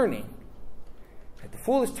is turning. Right? The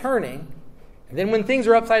fool is turning, and then when things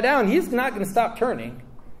are upside down, he's not going to stop turning.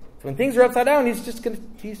 So when things are upside down, he's just going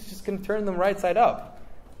to turn them right side up.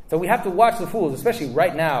 So we have to watch the fools, especially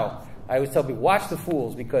right now. I always tell people, watch the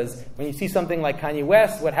fools, because when you see something like Kanye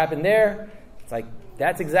West, what happened there, it's like,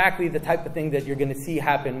 that's exactly the type of thing that you're going to see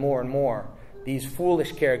happen more and more. These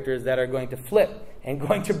foolish characters that are going to flip and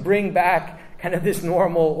going to bring back kind of this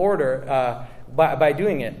normal order by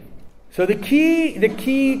doing it. So the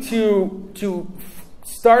key to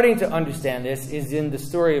starting to understand this is in the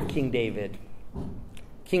story of King David.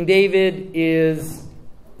 King David is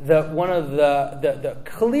one of the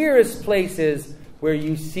clearest places where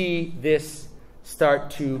you see this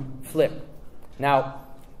start to flip. Now,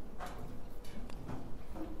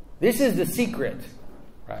 this is the secret,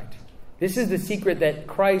 right? This is the secret that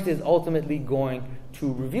Christ is ultimately going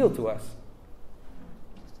to reveal to us.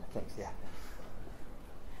 Thanks, yeah.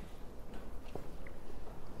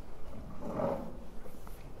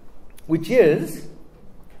 Which is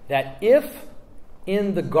that if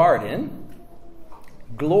in the garden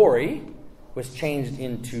glory was changed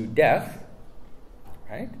into death,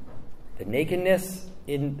 right? The nakedness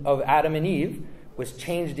of Adam and Eve was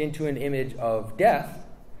changed into an image of death.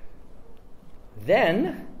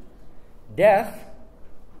 Then death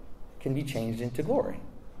can be changed into glory.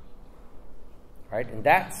 Right? And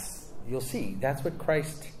you'll see, that's what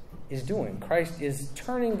Christ is doing. Christ is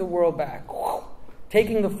turning the world back,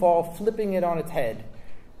 taking the fall, flipping it on its head,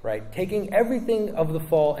 right? Taking everything of the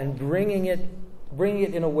fall and bringing it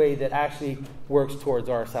in a way that actually works towards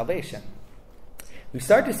our salvation. We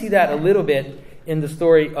start to see that a little bit in the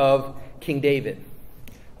story of King David.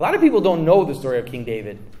 A lot of people don't know the story of King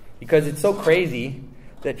David because it's so crazy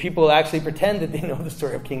that people actually pretend that they know the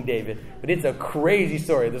story of King David. But it's a crazy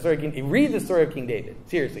story. Read the story of King David.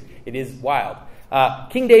 Seriously, it is wild.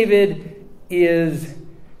 King David is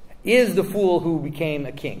the fool who became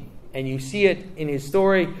a king. and you see it in his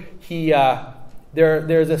story.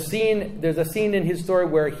 There's a scene in his story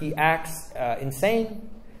where he acts insane.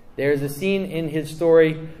 There's a scene in his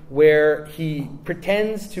story where he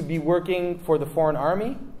pretends to be working for the foreign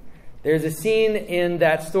army. There's a scene in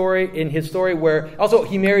his story where also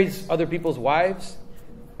he marries other people's wives,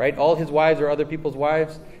 right? All his wives are other people's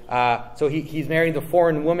wives. So he's marrying the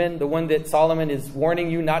foreign woman, the one that Solomon is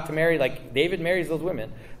warning you not to marry, like David marries those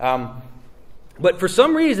women. But for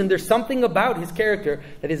some reason, there's something about his character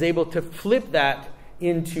that is able to flip that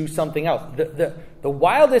into something else. The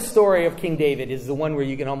wildest story of King David is the one where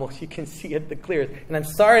you can see it the clearest. And I'm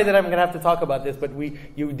sorry that I'm going to have to talk about this, but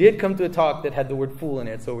you did come to a talk that had the word fool in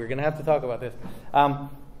it, so we're going to have to talk about this.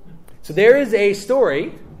 So there is a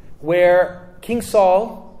story where King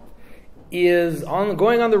Saul is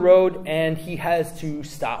going on the road, and he has to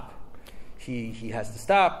stop. He has to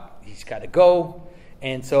stop. He's got to go.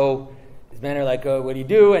 And so his men are like, oh, what do you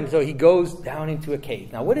do? And so he goes down into a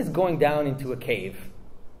cave. Now, what is going down into a cave?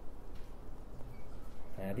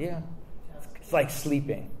 Idea? It's like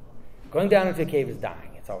sleeping. Going down into a cave is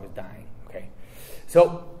dying. It's always dying. Okay.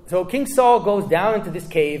 So King Saul goes down into this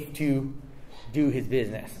cave to do his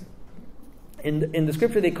business. In the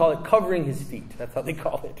scripture, they call it covering his feet. That's how they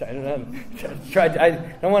call it. I don't know. I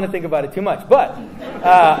don't want to think about it too much. But,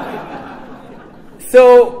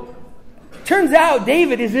 so, turns out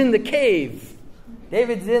David is in the cave.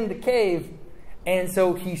 David's in the cave. And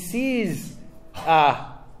so he sees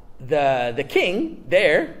the king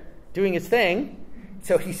there doing his thing.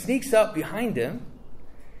 So he sneaks up behind him.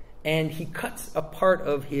 And he cuts a part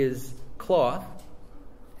of his cloth.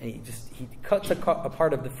 And he cuts a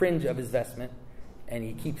part of the fringe of his vestment, and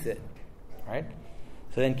he keeps it. Right?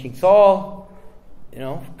 So then King Saul,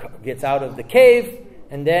 gets out of the cave,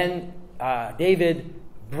 and then David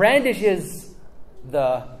brandishes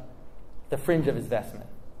the fringe of his vestment.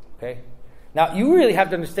 Okay? Now, you really have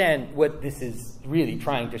to understand what this is really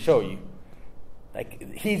trying to show you.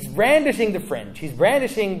 Like, he's brandishing the fringe. He's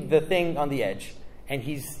brandishing the thing on the edge, and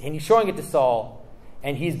he's showing it to Saul,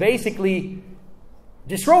 and he's basically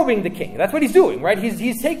disrobing the king. That's what he's doing, right?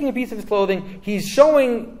 He's taking a piece of his clothing. He's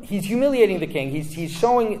humiliating the king. He's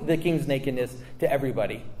showing the king's nakedness to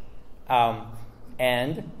everybody.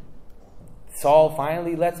 And Saul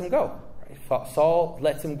finally lets him go. Right? Saul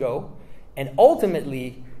lets him go. And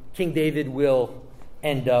ultimately, King David will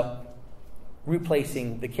end up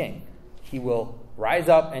replacing the king. He will rise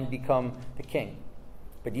up and become the king.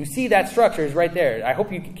 But you see that structure is right there. I hope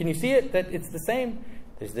can you see it? That it's the same.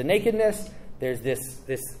 There's the nakedness. There's this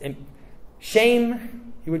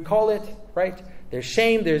shame, you would call it, right? There's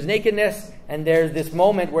shame, there's nakedness, and there's this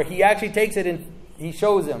moment where he actually takes it and he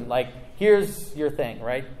shows him, like, here's your thing,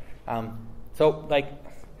 right? So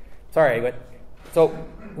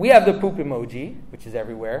we have the poop emoji, which is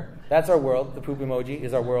everywhere. That's our world. The poop emoji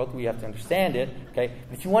is our world. We have to understand it, okay?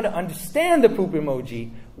 If you want to understand the poop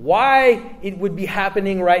emoji, why it would be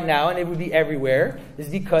happening right now and it would be everywhere is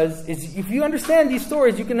because if you understand these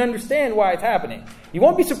stories, you can understand why it's happening. You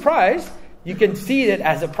won't be surprised. You can see it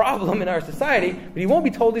as a problem in our society, but you won't be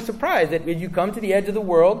totally surprised that when you come to the edge of the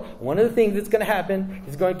world, one of the things that's going to happen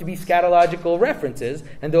is going to be scatological references,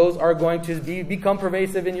 and those are going to become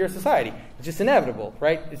pervasive in your society. It's just inevitable,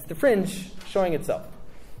 right? It's the fringe showing itself.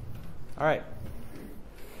 All right.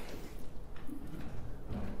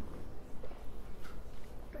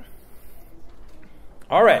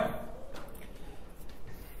 All right.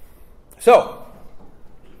 So,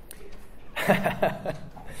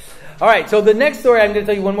 all right, so the next story, I'm going to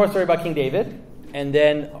tell you one more story about King David, and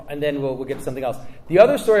then we'll get to something else. The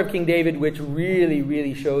other story of King David, which really,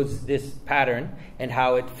 really shows this pattern and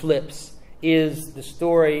how it flips, is the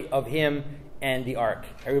story of him and the ark.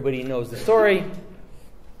 Everybody knows the story,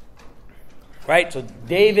 right? So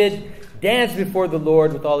David danced before the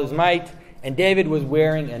Lord with all his might, and David was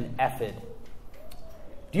wearing an ephod.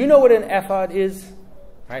 Do you know what an ephod is?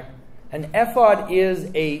 Right? An ephod is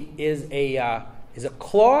a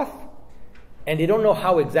cloth. And they don't know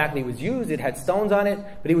how exactly it was used. It had stones on it,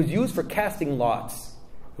 but it was used for casting lots.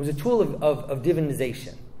 It was a tool of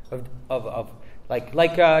divinization,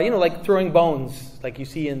 like throwing bones, like you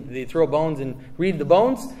see they throw bones and read the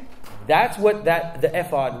bones. That's what the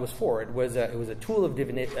ephod was for. It was a tool of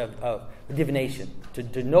divination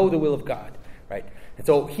to know the will of God, right? And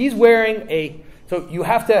so he's wearing So you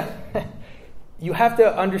have to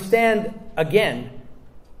understand again.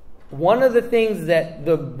 One of the things that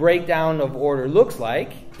the breakdown of order looks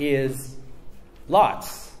like is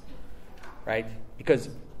lots, right? Because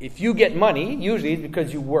if you get money, usually it's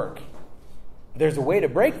because you work. There's a way to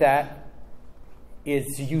break that is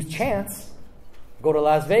to use chance. Go to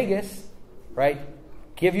Las Vegas, right?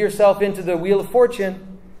 give yourself into the wheel of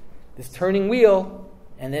fortune, this turning wheel,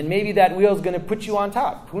 and then maybe that wheel is going to put you on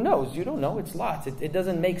top. Who knows? You don't know. It's lots. It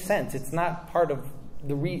doesn't make sense. It's not part of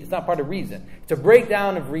it's not part of reason. It's a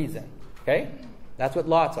breakdown of reason. Okay? That's what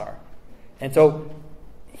lots are. And so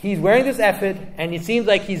he's wearing this ephod, and it seems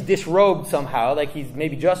like he's disrobed somehow, like he's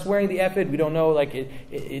maybe just wearing the ephod. We don't know. Like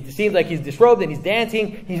it seems like he's disrobed and he's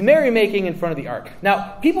dancing. He's merrymaking in front of the ark.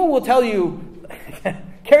 Now, people will tell you,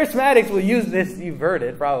 charismatics will use this. You've heard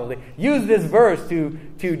it probably. Use this verse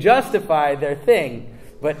to justify their thing.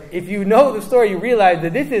 But if you know the story, you realize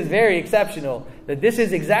that this is very exceptional. That this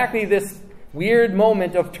is exactly this weird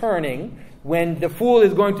moment of turning, when the fool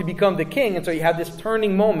is going to become the king. And so you have this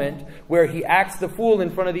turning moment where he acts the fool in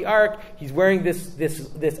front of the ark. He's wearing this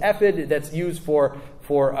ephod that's used for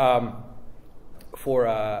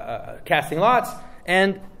casting lots.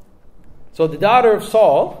 And so the daughter of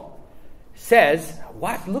Saul says,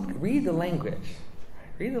 what? Look, read the language.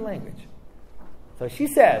 Read the language. So she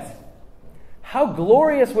says, how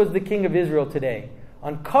glorious was the king of Israel today,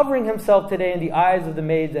 uncovering himself today in the eyes of the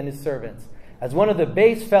maids and his servants, as one of the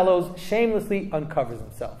base fellows shamelessly uncovers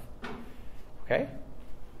himself. Okay?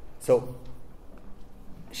 So,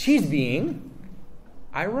 she's being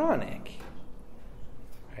ironic.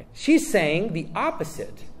 Right? She's saying the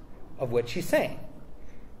opposite of what she's saying.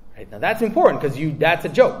 Right? Now that's important because that's a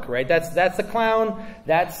joke, right? That's a clown.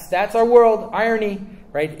 That's our world, irony.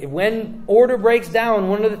 Right? When order breaks down,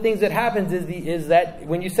 one of the things that happens is that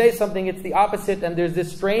when you say something, it's the opposite, and there's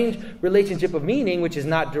this strange relationship of meaning, which is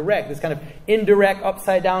not direct, this kind of indirect,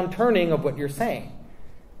 upside-down turning of what you're saying.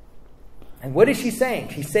 And what is she saying?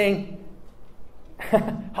 She's saying,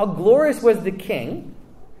 how glorious was the king.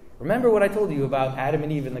 Remember what I told you about Adam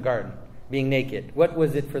and Eve in the garden, being naked. What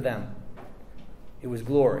was it for them? It was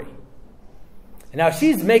glory. And now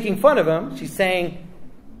she's making fun of him. She's saying,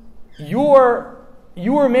 you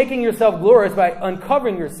are making yourself glorious by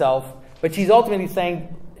uncovering yourself, but she's ultimately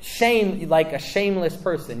saying shame, like a shameless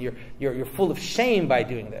person. You're full of shame by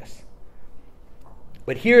doing this.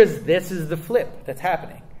 But this is the flip that's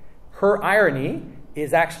happening. Her irony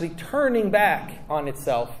is actually turning back on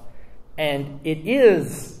itself, and it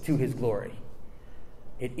is to his glory.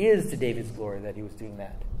 It is to David's glory that he was doing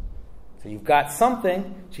that. So you've got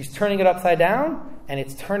something, she's turning it upside down, and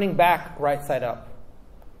it's turning back right side up.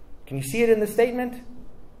 Can you see it in the statement?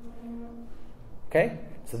 Okay?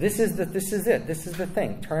 So this is it. This is the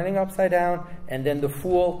thing. Turning upside down, and then the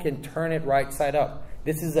fool can turn it right side up.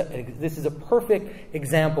 This is a perfect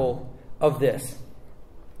example of this.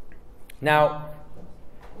 Now,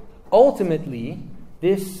 ultimately,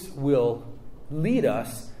 this will lead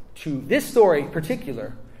us to, this story in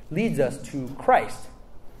particular, leads us to Christ.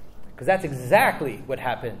 Because that's exactly what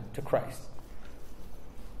happened to Christ.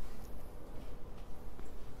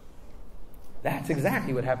 That's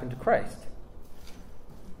exactly what happened to Christ.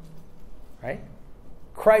 Right?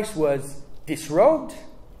 Christ was disrobed.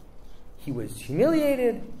 He was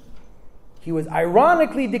humiliated. He was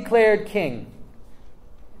ironically declared king.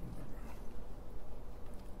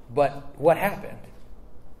 But what happened?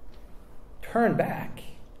 Turn back.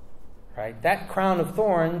 Right? That crown of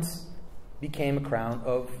thorns became a crown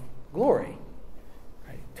of glory.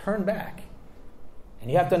 Right? Turn back.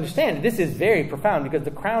 And you have to understand, this is very profound, because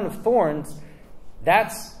the crown of thorns,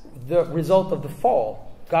 that's the result of the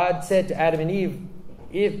fall. God said to Adam and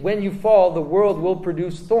Eve, when you fall, the world will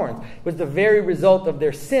produce thorns. It was the very result of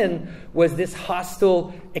their sin, was this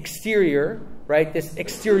hostile exterior, right? This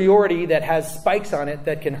exteriority that has spikes on it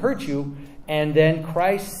that can hurt you. And then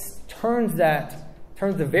Christ turns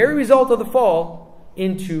the very result of the fall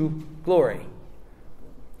into glory.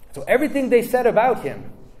 So everything they said about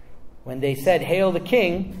him, when they said, "Hail the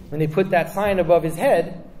King," when they put that sign above his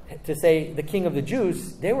head to say, "The King of the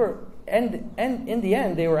Jews," they were, and in the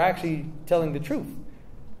end, they were actually telling the truth.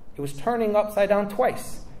 It was turning upside down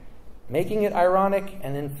twice, making it ironic,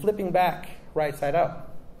 and then flipping back right side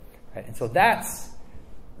up. Right? And so that's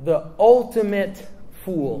the ultimate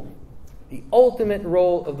fool, the ultimate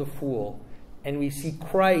role of the fool. And we see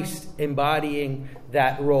Christ embodying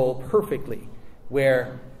that role perfectly,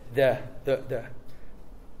 where the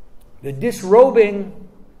disrobing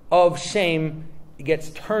of shame gets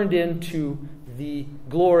turned into the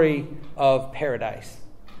glory of paradise.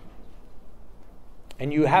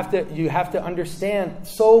 And you have to understand,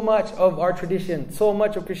 so much of our tradition, so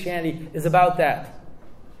much of Christianity is about that.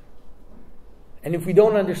 And if we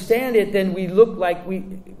don't understand it, then we look like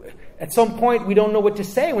at some point we don't know what to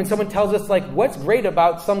say when someone tells us, like, what's great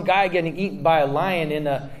about some guy getting eaten by a lion in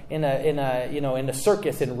a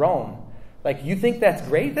circus in Rome? Like, you think that's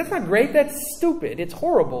great? That's not great. That's stupid. It's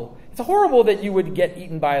horrible. It's horrible that you would get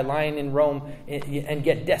eaten by a lion in Rome and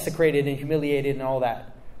get desecrated and humiliated and all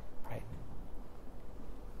that. Right?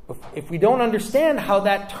 If we don't understand how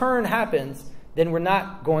that turn happens, then we're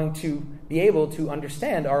not going to be able to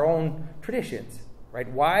understand our own traditions. Right?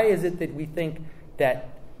 Why is it that we think that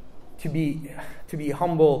to be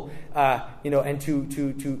humble, and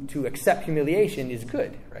to accept humiliation is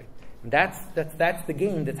good? Right? And that's the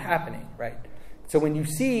game that's happening. Right? So when you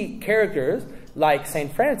see characters like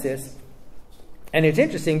St. Francis, and it's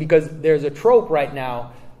interesting because there's a trope right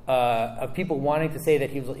now of people wanting to say that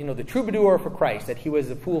he was, the troubadour for Christ, that he was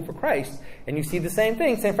a fool for Christ, and you see the same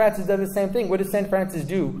thing. St. Francis does the same thing. What does St. Francis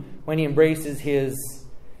do when he embraces his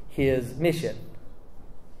mission?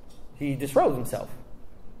 He disrobes himself,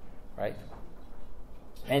 right?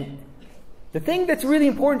 And the thing that's really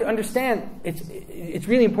important to understand, it's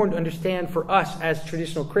really important to understand for us as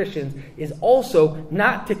traditional Christians, is also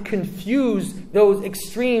not to confuse those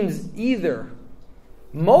extremes either.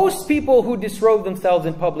 Most people who disrobe themselves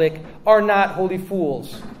in public are not holy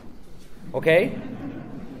fools. Okay?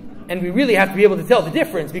 And we really have to be able to tell the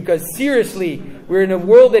difference, because seriously, we're in a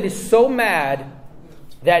world that is so mad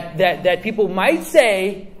that people might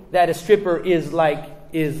say that a stripper is like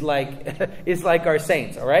our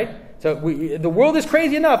saints, all right? So the world is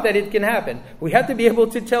crazy enough that it can happen. We have to be able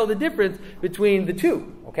to tell the difference between the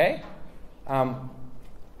two, okay?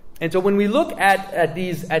 And so when we look at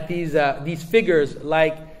these figures,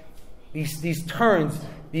 like these turns,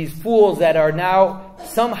 these fools that are now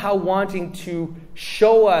somehow wanting to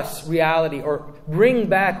show us reality or bring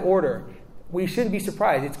back order, we shouldn't be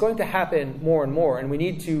surprised. It's going to happen more and more, and we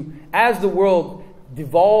need to, as the world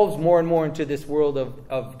devolves more and more into this world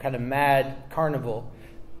of kind of mad carnival,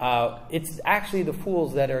 it's actually the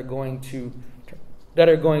fools that are going to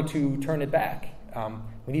turn it back.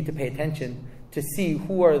 We need to pay attention to see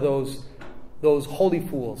who are those holy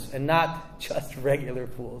fools and not just regular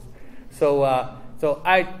fools. So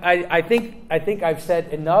I think I've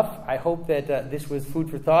said enough. I hope that this was food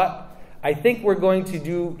for thought. I think we're going to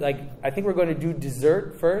do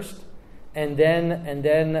dessert first, and then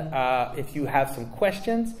if you have some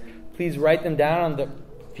questions, please write them down on the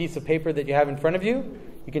piece of paper that you have in front of you.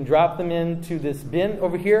 You can drop them into this bin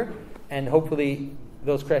over here, and hopefully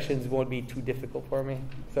those questions won't be too difficult for me.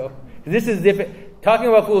 So this is different. Talking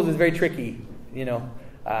about fools is very tricky,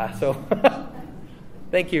 So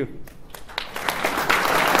thank you.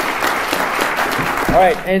 All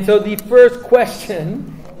right, and so the first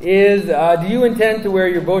question is, do you intend to wear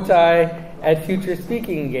your bow tie at future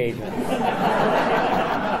speaking engagements?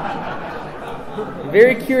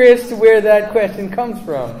 Very curious to where that question comes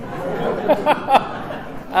from.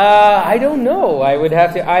 I don't know. I would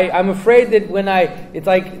have to. I'm afraid that it's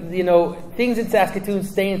like, things in Saskatoon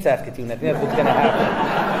stay in Saskatoon. I think that's what's going to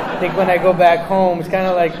happen. I think when I go back home, it's kind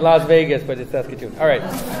of like Las Vegas, but it's Saskatoon. All right.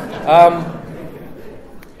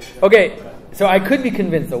 Okay. So I could be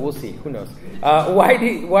convinced, though. We'll see. Who knows? Why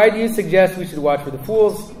do you suggest we should watch for the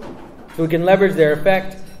fools, so we can leverage their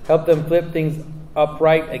effect, help them flip things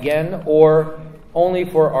upright again, or only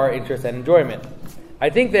for our interest and enjoyment? I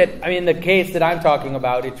think that, in the case that I'm talking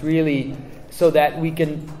about, it's really so that we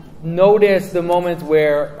can notice the moments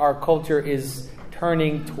where our culture is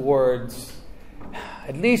turning towards,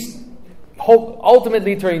 at least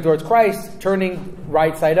ultimately turning towards Christ, turning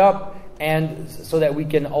right side up, and so that we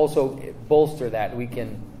can also bolster that, we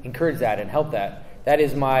can encourage that and help that. That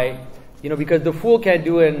is my, because the fool can't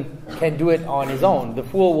do it on his own. The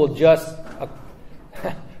fool will just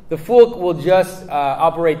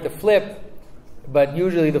operate the flip. But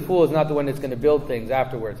usually the fool is not the one that's going to build things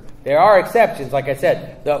afterwards. There are exceptions, like I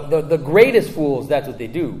said. The greatest fools, that's what they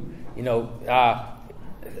do.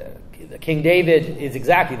 King David is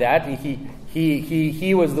exactly that.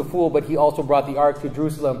 He was the fool, but he also brought the ark to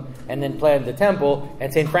Jerusalem and then planned the temple.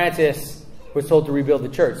 And St. Francis was told to rebuild the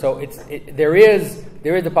church. So there is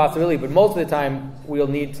a possibility, but most of the time we'll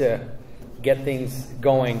need to get things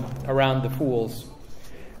going around the fools.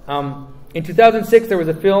 In 2006, there was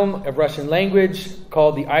a film of Russian language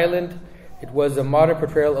called The Island. It was a modern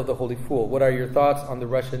portrayal of the Holy Fool. What are your thoughts on the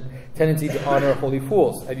Russian tendency to honor holy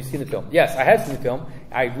fools? Have you seen the film? Yes, I have seen the film.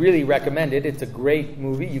 I really recommend it. It's a great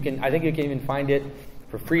movie. I think you can even find it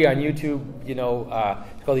for free on YouTube.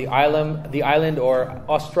 It's called The Island, or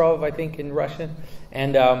Ostrov, I think, in Russian.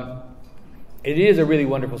 And it is a really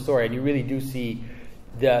wonderful story, and you really do see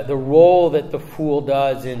the role that the fool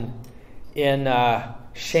does in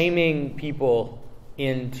shaming people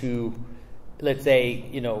into, let's say,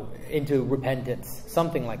 into repentance,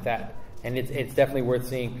 something like that. And it's definitely worth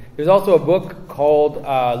seeing. There's also a book called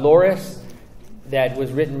Loris that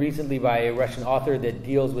was written recently by a Russian author that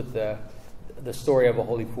deals with the story of a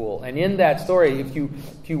holy fool. And in that story, if you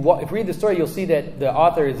read the story, you'll see that the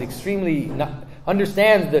author is extremely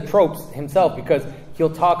understands the tropes himself, because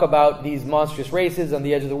he'll talk about these monstrous races on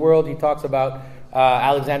the edge of the world. He talks about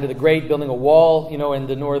Alexander the Great building a wall, in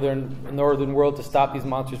the northern world to stop these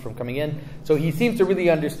monsters from coming in. So he seems to really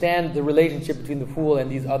understand the relationship between the fool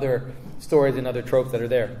and these other stories and other tropes that are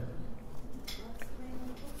there.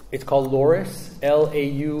 It's called Laurus,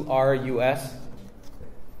 Laurus.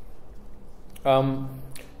 Do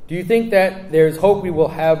you think that there's hope we will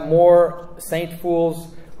have more saint fools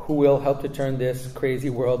who will help to turn this crazy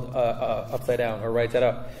world upside down, or right side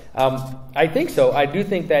up? I think so. I do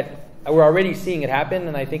think that we're already seeing it happen,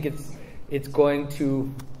 and I think it's going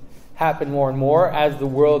to happen more and more as the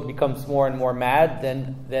world becomes more and more mad.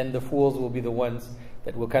 Then the fools will be the ones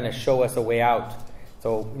that will kind of show us a way out.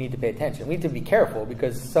 So we need to pay attention. We need to be careful,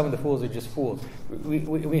 because some of the fools are just fools.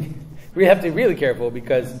 We have to be really careful,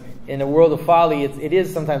 because in a world of folly, it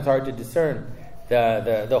is sometimes hard to discern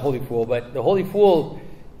the holy fool. But the holy fool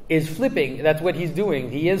is flipping. That's what he's doing.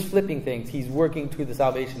 He is flipping things. He's working to the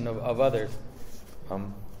salvation of others.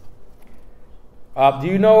 Do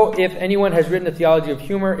you know if anyone has written a theology of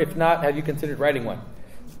humor? If not, have you considered writing one?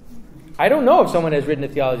 I don't know if someone has written a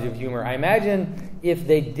theology of humor. I imagine if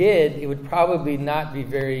they did, it would probably not be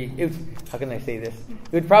very... how can I say this?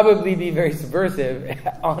 It would probably be very subversive,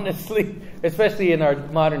 honestly, especially in our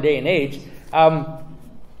modern day and age.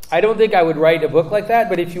 I don't think I would write a book like that,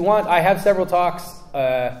 but if you want, I have several talks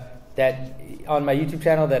that on my YouTube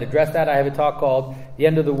channel that address that. I have a talk called The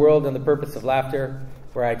End of the World and the Purpose of Laughter,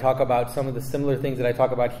 where I talk about some of the similar things that I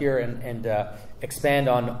talk about here and expand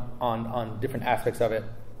on different aspects of it.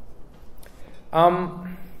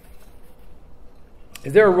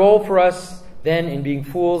 Is there a role for us then in being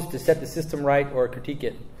fools to set the system right or critique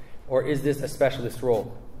it? Or is this a specialist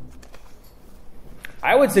role?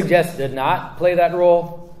 I would suggest to not play that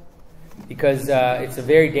role, because it's a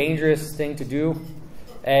very dangerous thing to do.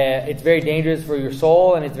 It's very dangerous for your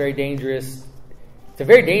soul, and it's very dangerous. It's a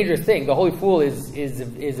very dangerous thing. The holy fool is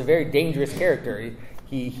a very dangerous character.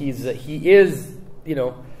 He is,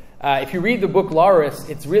 if you read the book Laurus,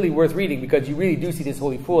 it's really worth reading, because you really do see this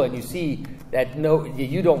holy fool, and you see that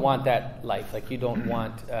you don't want that life. Like, you don't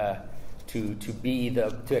want to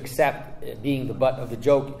accept being the butt of the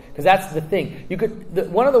joke, because that's the thing.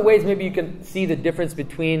 One of the ways maybe you can see the difference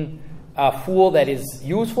between a fool that is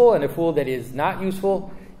useful and a fool that is not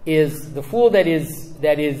useful is the fool that is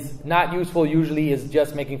not useful usually is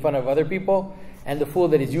just making fun of other people, and the fool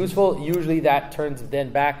that is useful, usually that turns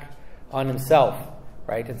then back on himself,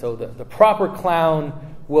 right? And so the proper clown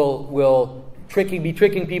will be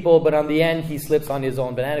tricking people, but on the end he slips on his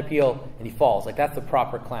own banana peel and he falls. Like, that's the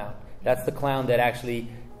proper clown. That's the clown that actually,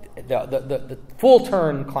 the full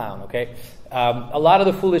turn clown, okay? A lot of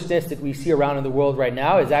the foolishness that we see around in the world right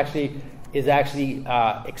now is actually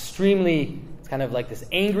extremely, it's kind of like this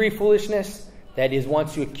angry foolishness that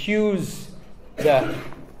wants to accuse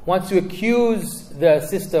the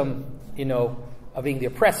system, of being the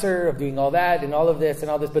oppressor, of doing all that and all of this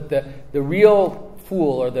and all this. But the real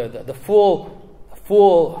fool, or the full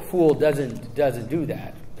fool doesn't do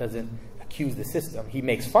that. Doesn't accuse the system. He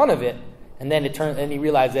makes fun of it, and then he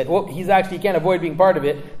realizes that he can't avoid being part of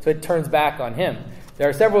it, so it turns back on him. There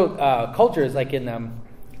are several cultures, like in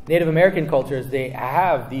Native American cultures, they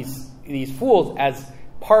have these fools as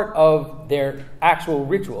part of their actual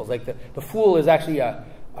rituals. Like the fool is actually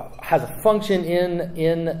has a function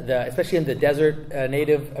especially in the desert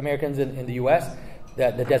Native Americans in the U.S.,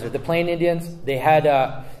 the Plain Indians. They had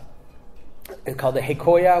it's called the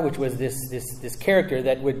Hekoya, which was this character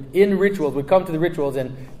that would come to the rituals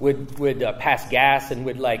and would pass gas and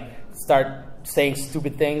would start saying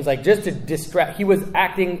stupid things, just to distract. He was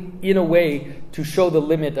acting in a way to show the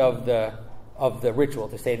limit of the ritual,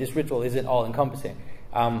 to say this ritual isn't all encompassing.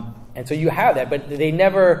 And so you have that, but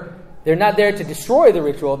they're not there to destroy the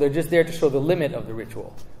ritual. They're just there to show the limit of the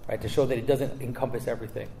ritual, right? To show that it doesn't encompass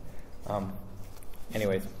everything.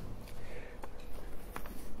 Anyways.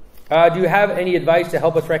 Do you have any advice to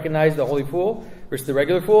help us recognize the holy fool versus the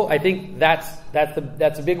regular fool? I think that's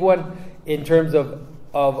a big one in terms of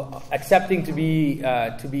accepting to be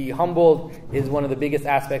humbled is one of the biggest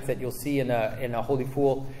aspects that you'll see in a holy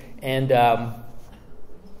fool. And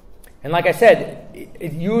like I said,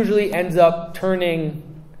 it usually ends up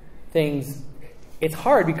turning things. It's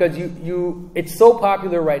hard because it's so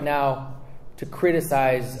popular right now to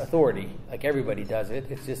criticize authority. Like, everybody does it.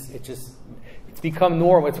 It's become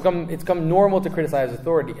normal. It's become normal to criticize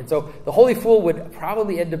authority. And so the holy fool would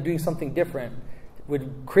probably end up doing something different.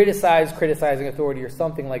 Would criticizing authority or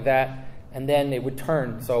something like that, and then it would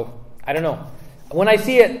turn. So I don't know. when I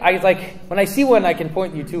see it, when I see one, I can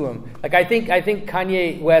point you to him. Like I think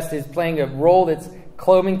Kanye West is playing a role that's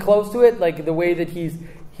coming close to it, like the way that he's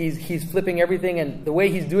flipping everything, and the way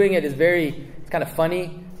he's doing it is it's kind of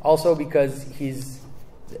funny. Also because he's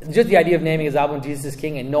just the idea of naming his album "Jesus is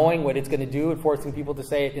King" and knowing what it's going to do and forcing people to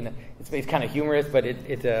say it. It's kind of humorous, but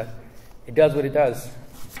it does what it does.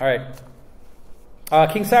 All right.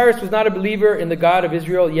 King Cyrus was not a believer in the God of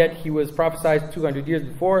Israel, yet he was prophesied 200 years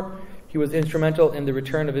before. He was instrumental in the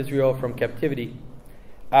return of Israel from captivity.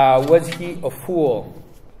 Was he a fool?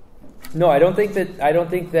 No, I don't think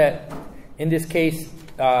that in this case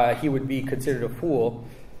he would be considered a fool.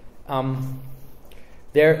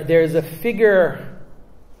 There's a figure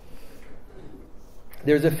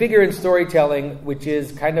in storytelling which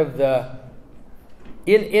is kind of how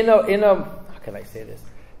can I say this?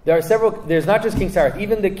 There are several. There's not just King Cyrus.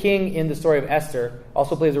 Even the king in the story of Esther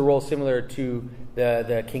also plays a role similar to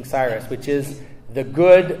the King Cyrus, which is the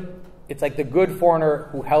good. It's like the good foreigner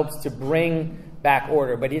who helps to bring back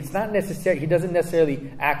order, but it's not necessary. He doesn't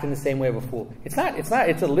necessarily act in the same way of a fool. It's not. It's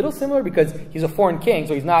a little similar because he's a foreign king,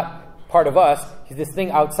 so he's not part of us. He's this thing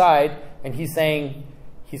outside, and he's saying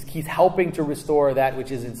he's helping to restore that which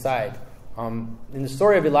is inside. In the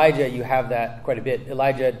story of Elijah, you have that quite a bit.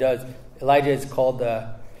 Elijah is called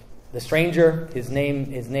the stranger. His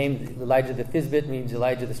name Elijah the Thisbit means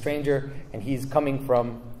Elijah the stranger, and he's coming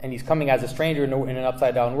as a stranger in an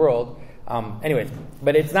upside down world. Anyways,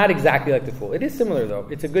 but it's not exactly like the fool. It is similar though.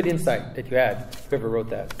 It's a good insight that you had, whoever wrote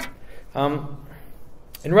that.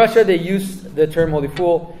 In Russia, they used the term holy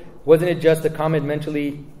fool. Wasn't it just a common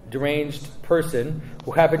mentally deranged person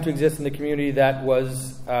who happened to exist in the community that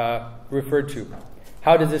was referred to?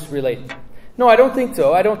 How does this relate? No, I don't think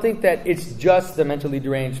so. I don't think that it's just the mentally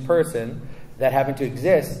deranged person that happened to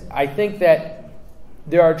exist. I think that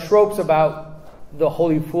there are tropes about the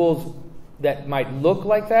holy fools that might look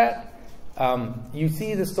like that. You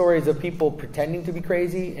see the stories of people pretending to be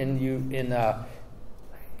crazy in the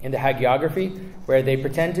hagiography, where they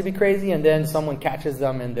pretend to be crazy and then someone catches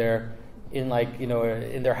them and they're in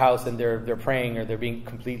their house and they're praying or they're being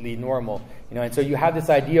completely normal, and so you have this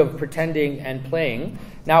idea of pretending and playing.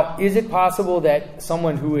 Now, is it possible that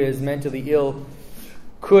someone who is mentally ill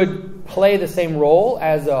could play the same role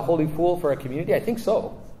as a holy fool for a community? I think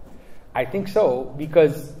so,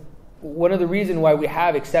 because one of the reasons why we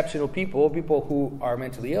have exceptional people who are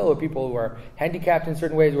mentally ill or people who are handicapped in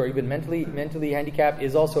certain ways or even mentally handicapped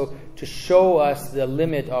is also to show us the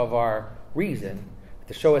limit of our reason.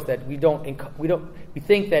 To show us that we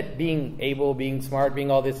think that being able, being smart,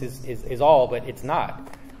 being all this is all, but it's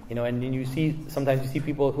not. And then sometimes you see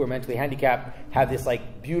people who are mentally handicapped have this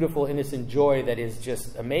like beautiful, innocent joy that is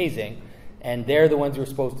just amazing, and they're the ones who are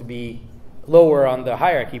supposed to be lower on the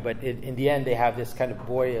hierarchy, but in the end they have this kind of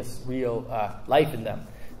boyish, real life in them.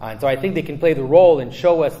 And so I think they can play the role and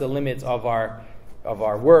show us the limits of our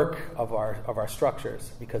work, of our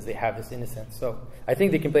structures, because they have this innocence. So I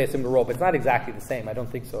think they can play a similar role, but it's not exactly the same. I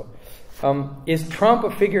don't think so. Is Trump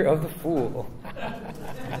a figure of the fool?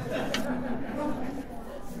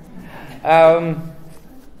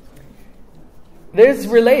 There's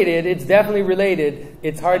related. It's definitely related.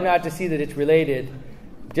 It's hard not to see that it's related.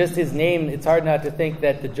 Just his name, it's hard not to think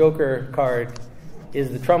that the Joker card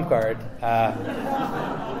is the Trump card.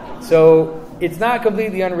 So it's not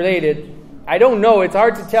completely unrelated. I don't know. It's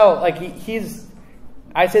hard to tell. Like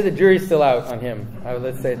I say the jury's still out on him.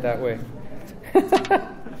 Let's say it that way.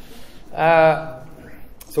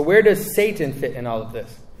 So where does Satan fit in all of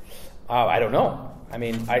this? I don't know. I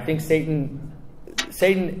mean, I think Satan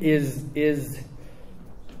is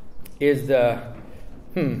the.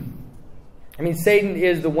 I mean, Satan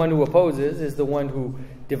is the one who opposes, is the one who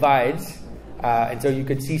divides, and so you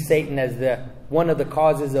could see Satan as one of the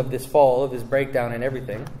causes of this fall, of this breakdown, and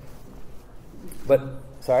everything. But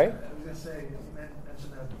sorry. I was going to say, you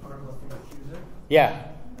mentioned that part about the accuser. Yeah.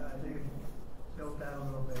 I think it built that a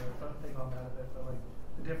little bit, or something on that a bit, but like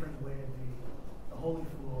the different way the holy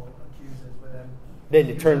fool accuses, but then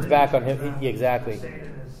it turns back on him. Exactly.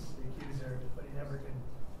 Satan is the accuser, but he never can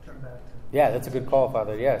turn back to him. Yeah, that's a good call,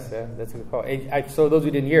 Father. Yes, that's a good call. So those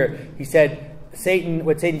who didn't hear, he said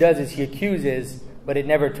what Satan does is he accuses, but it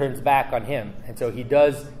never turns back on him. And so he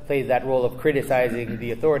does play that role of criticizing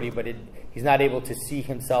the authority, but he's not able to see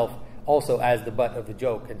himself also as the butt of the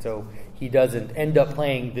joke. And so he doesn't end up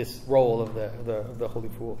playing this role of the holy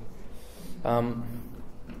fool.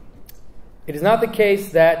 It is not the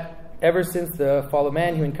case that ever since the fall of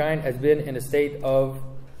man, humankind has been in a state of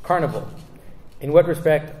carnival. In what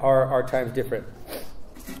respect are our times different?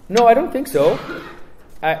 No, I don't think so.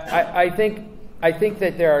 I think I think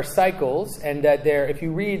that there are cycles, and that if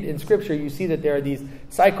you read in Scripture, you see that there are these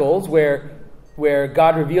cycles where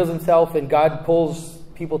God reveals himself and God pulls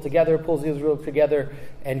people together, pulls Israel together,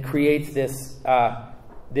 and creates this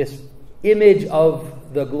image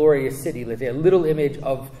of the glorious city. Let's say a little image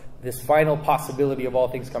of this final possibility of all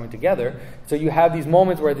things coming together. So you have these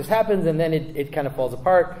moments where this happens, and then it kind of falls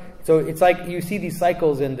apart. So it's like you see these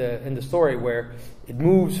cycles in the story where it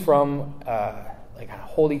moves from like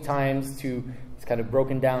holy times to these kind of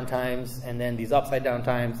broken down times, and then these upside down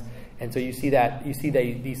times. And so you see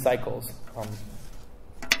these cycles.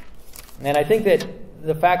 And I think that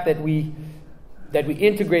the fact that we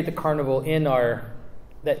integrate the carnival in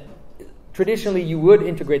that traditionally you would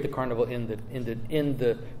integrate the carnival in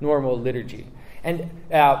the normal liturgy, and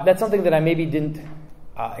that's something that I maybe didn't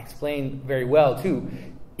explain very well too.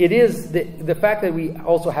 It is the fact that we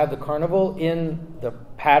also have the carnival in the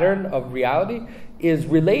pattern of reality is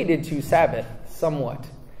related to Sabbath somewhat.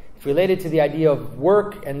 It's related to the idea of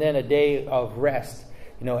work and then a day of rest.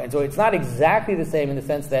 And so it's not exactly the same in the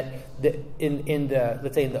sense that in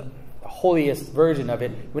the holiest version of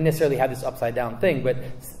it, we wouldn't necessarily have this upside down thing, but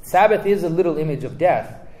Sabbath is a little image of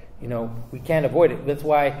death. We can't avoid it. That's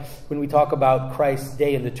why when we talk about Christ's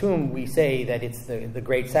day in the tomb, we say that it's the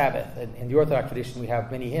great Sabbath. And in the Orthodox tradition, we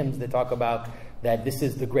have many hymns that talk about that this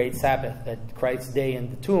is the great Sabbath, that Christ's day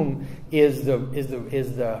in the tomb is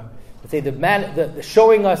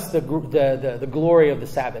showing us the glory of the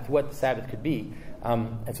Sabbath, what the Sabbath could be.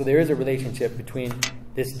 And so there is a relationship between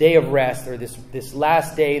this day of rest, or this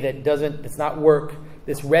last day it's not work,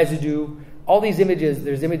 this residue, all these images.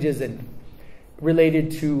 There's images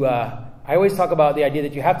related to, I always talk about the idea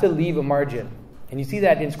that you have to leave a margin. And you see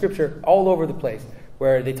that in Scripture all over the place,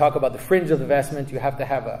 where they talk about the fringe of the vestment. You have to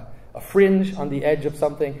have a fringe on the edge of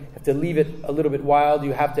something. You have to leave it a little bit wild.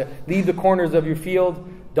 You have to leave the corners of your field.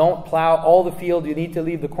 Don't plow all the field. You need to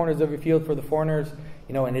leave the corners of your field for the foreigners.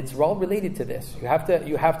 And it's all related to this. You have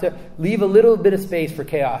to leave a little bit of space for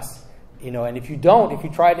chaos. And if you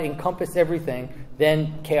try to encompass everything,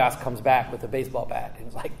 then chaos comes back with a baseball bat. And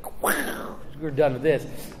it's like, wow, we're done with this.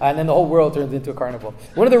 And then the whole world turns into a carnival.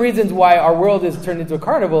 One of the reasons why our world is turned into a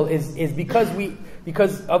carnival is because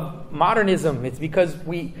of modernism. It's because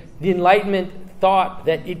the Enlightenment thought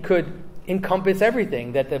that it could encompass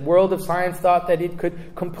everything, that the world of science thought that it could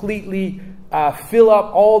completely fill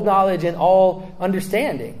up all knowledge and all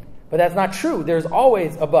understanding. But that's not true. There's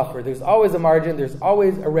always a buffer. There's always a margin. There's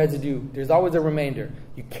always a residue. There's always a remainder.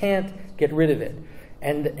 You can't get rid of it.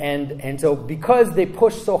 And so because they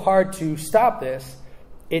pushed so hard to stop this,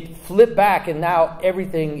 it flipped back, and now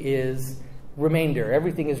everything is remainder.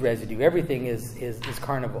 Everything is residue. Everything is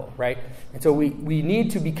carnival, right? And so we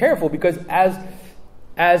need to be careful, because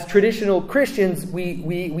as traditional Christians,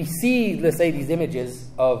 we see, let's say, these images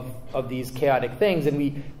of these chaotic things,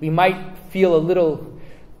 and we might feel a little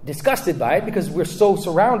disgusted by it because we're so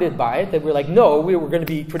surrounded by it that we're like, no, we're going to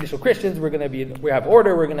be traditional Christians. We have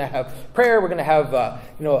order. We're going to have prayer. We're going to have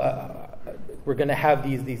we're going to have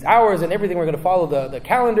these hours and everything. We're going to follow the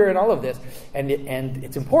calendar and all of this, and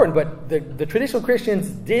it's important. But the traditional Christians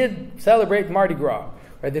did celebrate Mardi Gras,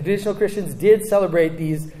 right? The traditional Christians did celebrate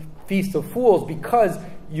these Feast of Fools because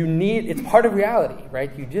it's part of reality,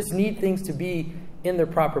 right? You just need things to be in their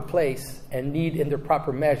proper place and need in their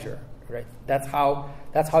proper measure, right? That's how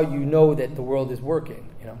you know that the world is working.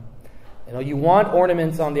 You want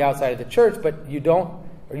ornaments on the outside of the church, but you don't.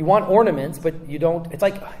 Or you want ornaments, but you don't. It's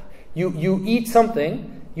like you eat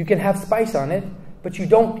something, you can have spice on it, but you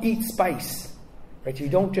don't eat spice, right? You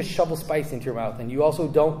don't just shovel spice into your mouth, and you also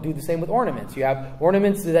don't do the same with ornaments. You have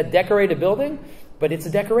ornaments that decorate a building, but it's a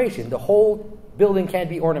decoration. The whole building can't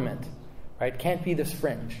be ornament, right? Can't be this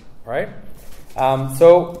fringe, all right?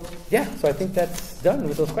 So I think that's done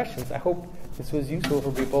with those questions. I hope this was useful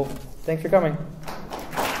for people. Thanks for coming.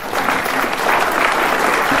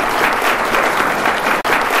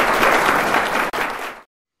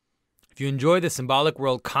 If you enjoy the Symbolic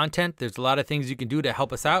World content, there's a lot of things you can do to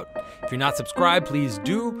help us out. If you're not subscribed, please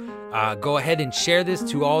do. Go ahead and share this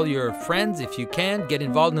to all your friends if you can. Get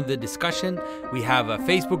involved in the discussion. We have a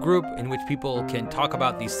Facebook group in which people can talk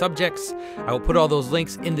about these subjects. I will put all those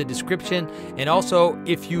links in the description. And also,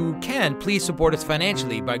 if you can, please support us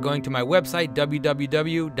financially by going to my website,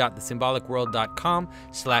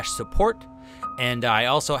 www.thesymbolicworld.com/support. And I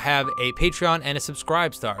also have a Patreon and a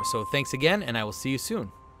Subscribe Star. So thanks again, and I will see you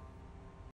soon.